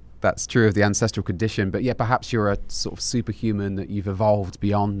think that's true of the ancestral condition, but yeah, perhaps you're a sort of superhuman that you've evolved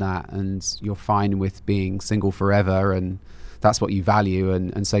beyond that, and you're fine with being single forever, and that's what you value,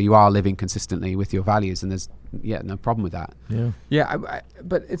 and so you are living consistently with your values, and there's no problem with that.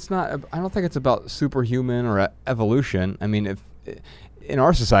 But it's not. I don't think it's about superhuman or evolution. I mean, if in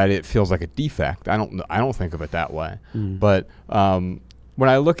our society it feels like a defect. I don't think of it that way. But when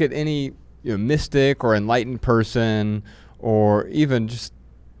I look at any mystic or enlightened person, or even just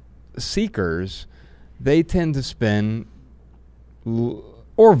seekers, they tend to spend,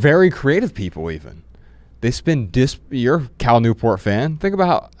 or very creative people even, they spend, you're a Cal Newport fan, think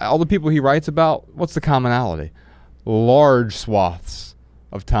about how all the people he writes about, what's the commonality? Large swaths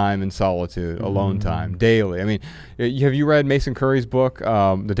of time in solitude, alone time, daily. I mean, have you read Mason Curry's book,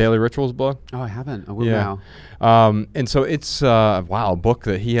 the Daily Rituals book? Oh, I haven't. I will now. And so it's a book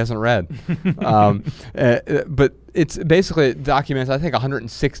that he hasn't read. But it's basically, it documents, I think,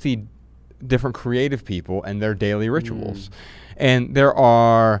 160 different creative people and their daily rituals. And there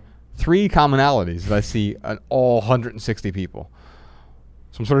are 3 commonalities that I see on all 160 people.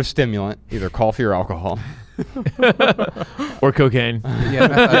 Some sort of stimulant, either coffee or alcohol. Or cocaine. Yeah,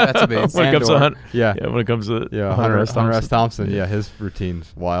 that's amazing. When it comes to when it comes to Hunter S. Thompson. Yeah, his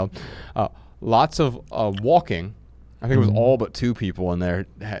routine's wild. Lots of walking. I think it was all but 2 people in there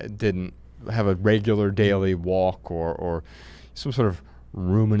didn't have a regular daily walk or some sort of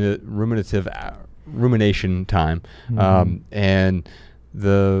ruminative rumination time. And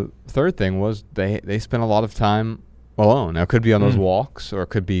the third thing was they spent a lot of time alone. Now, it could be on those walks, or it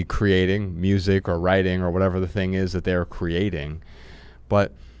could be creating music or writing or whatever the thing is that they're creating.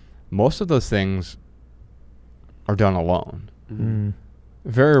 But most of those things are done alone.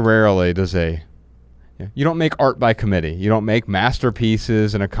 Very rarely does you don't make art by committee. You don't make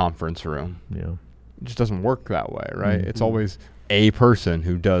masterpieces in a conference room. Yeah. It just doesn't work that way, right? It's always a person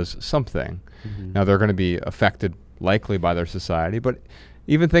who does something. Now, they're going to be affected likely by their society, but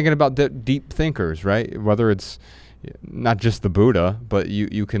even thinking about deep thinkers, right? Whether it's not just the Buddha, but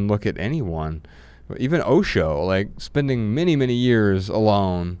you can look at anyone, even Osho, like spending many, many years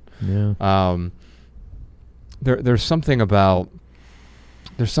alone. There's something about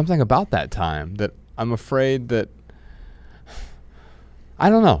that time that I'm afraid that, I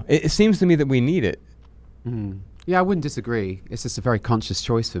don't know. It seems to me that we need it. Yeah, I wouldn't disagree. It's just a very conscious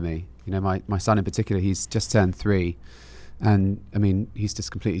choice for me. My son in particular, he's just turned 3. And I mean, he's just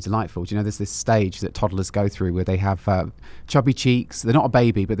completely delightful. Do you know, there's this stage that toddlers go through where they have chubby cheeks. They're not a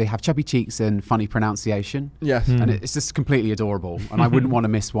baby, but they have chubby cheeks and funny pronunciation. Yes. And it's just completely adorable. And I wouldn't want to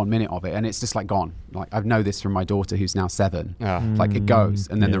miss 1 minute of it. And it's just like gone. Like, I know this from my daughter who's now 7. Like, it goes.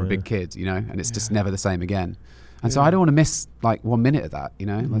 And then they're a big kid, and it's just never the same again. And so I don't want to miss like 1 minute of that,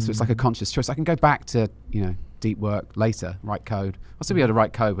 So it's like a conscious choice. I can go back to, deep work later, write code. I'll still be able to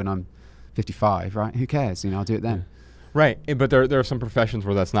write code when I'm 55, right? Who cares? I'll do it then. Right, but there are some professions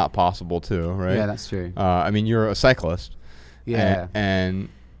where that's not possible too, right? Yeah, that's true. I mean, you're a cyclist. Yeah. And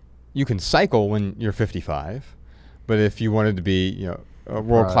you can cycle when you're 55, but if you wanted to be, a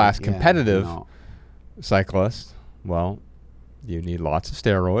world-class competitive cyclist, well, you need lots of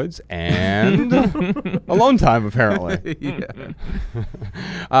steroids and alone time, apparently.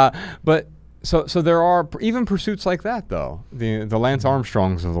 But so there are even pursuits like that, though. The Lance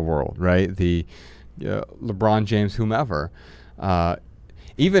Armstrongs of the world, right? The LeBron James, whomever.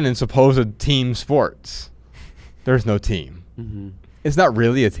 Even in supposed team sports, there's no team. It's not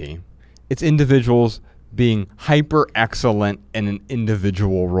really a team. It's individuals being hyper excellent in an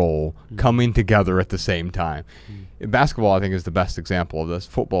individual role, coming together at the same time. Basketball, I think, is the best example of this.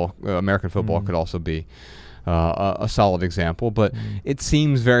 Football, American football could also be a solid example, but it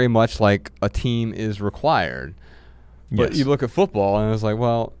seems very much like a team is required. But you look at football and it's like,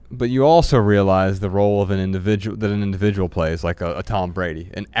 well, but you also realize the role of an individual plays, like a Tom Brady,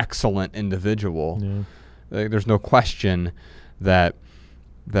 an excellent individual. There's no question that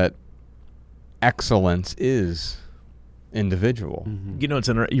excellence is individual. It's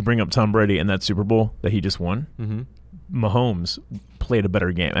you bring up Tom Brady and that Super Bowl that he just won. Mahomes played a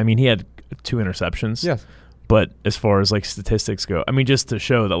better game. I mean, he had 2 interceptions. Yes. But as far as like statistics go, I mean, just to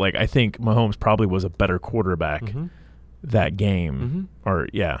show that, like, I think Mahomes probably was a better quarterback that game.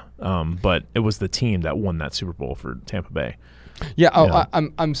 But it was the team that won that Super Bowl for Tampa Bay. Yeah. Oh, Yeah.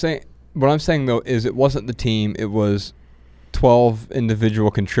 I'm saying what I'm saying though is it wasn't the team. It was 12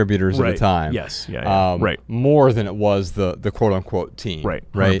 individual contributors at a time. Yes. Yeah. Right. More than it was the quote unquote team. Right.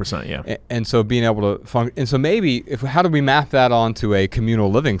 Right. 100%. Yeah. And so being able to function. And so maybe how do we map that onto a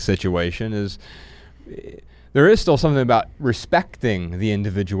communal living situation is there is still something about respecting the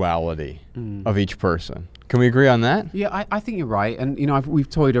individuality of each person. Can we agree on that? Yeah, I think you're right. And, we've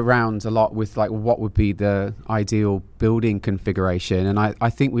toyed around a lot with like what would be the ideal building configuration. And I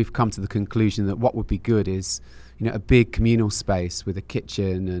think we've come to the conclusion that what would be good is, a big communal space with a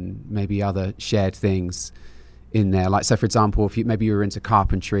kitchen and maybe other shared things in there. Like, so for example, if maybe you were into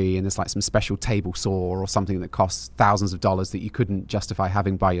carpentry and there's like some special table saw or something that costs thousands of dollars that you couldn't justify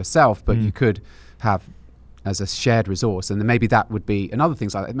having by yourself, but you could have as a shared resource. And then maybe that would be, and other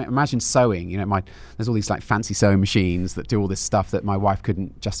things like, imagine sewing, there's all these like fancy sewing machines that do all this stuff that my wife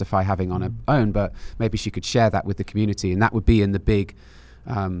couldn't justify having on her own, but maybe she could share that with the community, and that would be in the big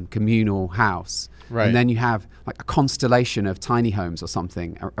communal house. Right. And then you have like a constellation of tiny homes or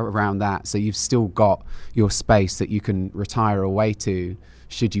something around that. So you've still got your space that you can retire away to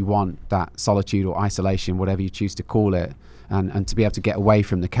should you want that solitude or isolation, whatever you choose to call it, and to be able to get away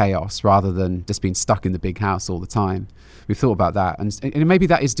from the chaos rather than just being stuck in the big house all the time. We've thought about that, and maybe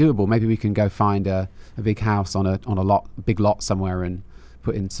that is doable. Maybe we can go find a big house on a big lot somewhere and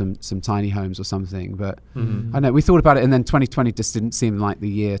put in some tiny homes or something. But I know we thought about it, and then 2020 just didn't seem like the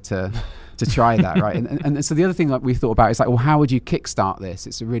year to try that, right? And so the other thing that we thought about is like, well, how would you kickstart this?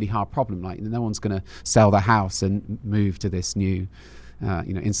 It's a really hard problem. Like, no one's going to sell their house and move to this new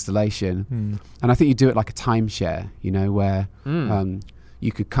installation. And I think you do it like a timeshare, where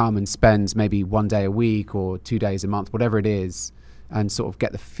you could come and spend maybe 1 day a week or 2 days a month, whatever it is, and sort of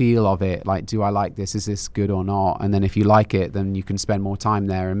get the feel of it. Like, do I like this? Is this good or not? And then if you like it, then you can spend more time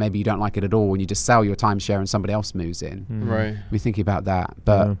there. And maybe you don't like it at all and you just sell your timeshare and somebody else moves in. Right. We're thinking about that.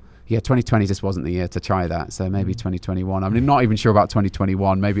 But yeah, 2020 just wasn't the year to try that. So maybe 2021. I'm not even sure about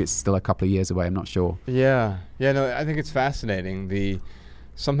 2021. Maybe it's still a couple of years away. I'm not sure. Yeah. No, I think it's fascinating. The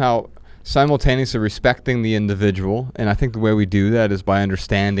somehow simultaneously respecting the individual, and I think the way we do that is by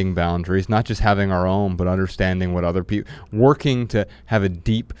understanding boundaries, not just having our own, but understanding what other people, working to have a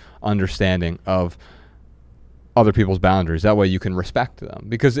deep understanding of other people's boundaries. That way you can respect them.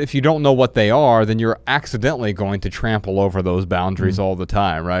 Because if you don't know what they are, then you're accidentally going to trample over those boundaries all the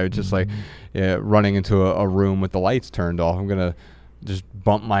time, right? It's just like running into a room with the lights turned off. I'm going to just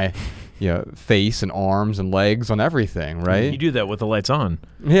bump my face and arms and legs on everything, right? You do that with the lights on.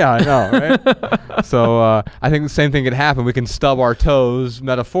 Yeah, I know, right? So I think the same thing could happen. We can stub our toes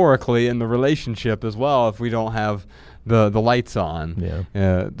metaphorically in the relationship as well if we don't have the lights on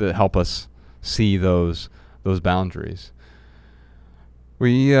to help us see those boundaries.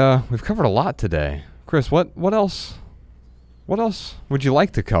 We've covered a lot today. Chris, what else would you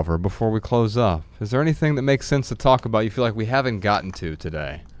like to cover before we close up? Is there anything that makes sense to talk about you feel like we haven't gotten to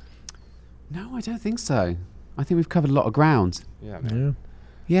today? No, I don't think so. I think we've covered a lot of ground. Yeah, man.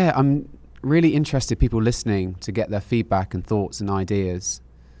 Yeah, I'm really interested, people listening, to get their feedback and thoughts and ideas.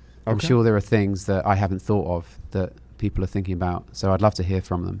 I'm sure there are things that I haven't thought of that people are thinking about, so I'd love to hear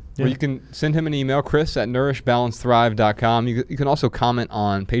from them. Well, you can send him an email, chris@nourishbalancethrive.com. You can also comment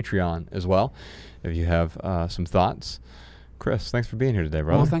on Patreon as well if you have some thoughts. Chris, thanks for being here today,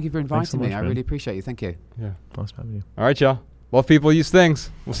 brother. Well, thank you for inviting me. much, I man. really appreciate you. Thank you. Yeah. Awesome having you. All right, y'all. Love people, use things.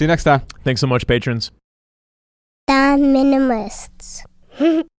 We'll see you next time. Thanks so much, patrons. The Minimalists.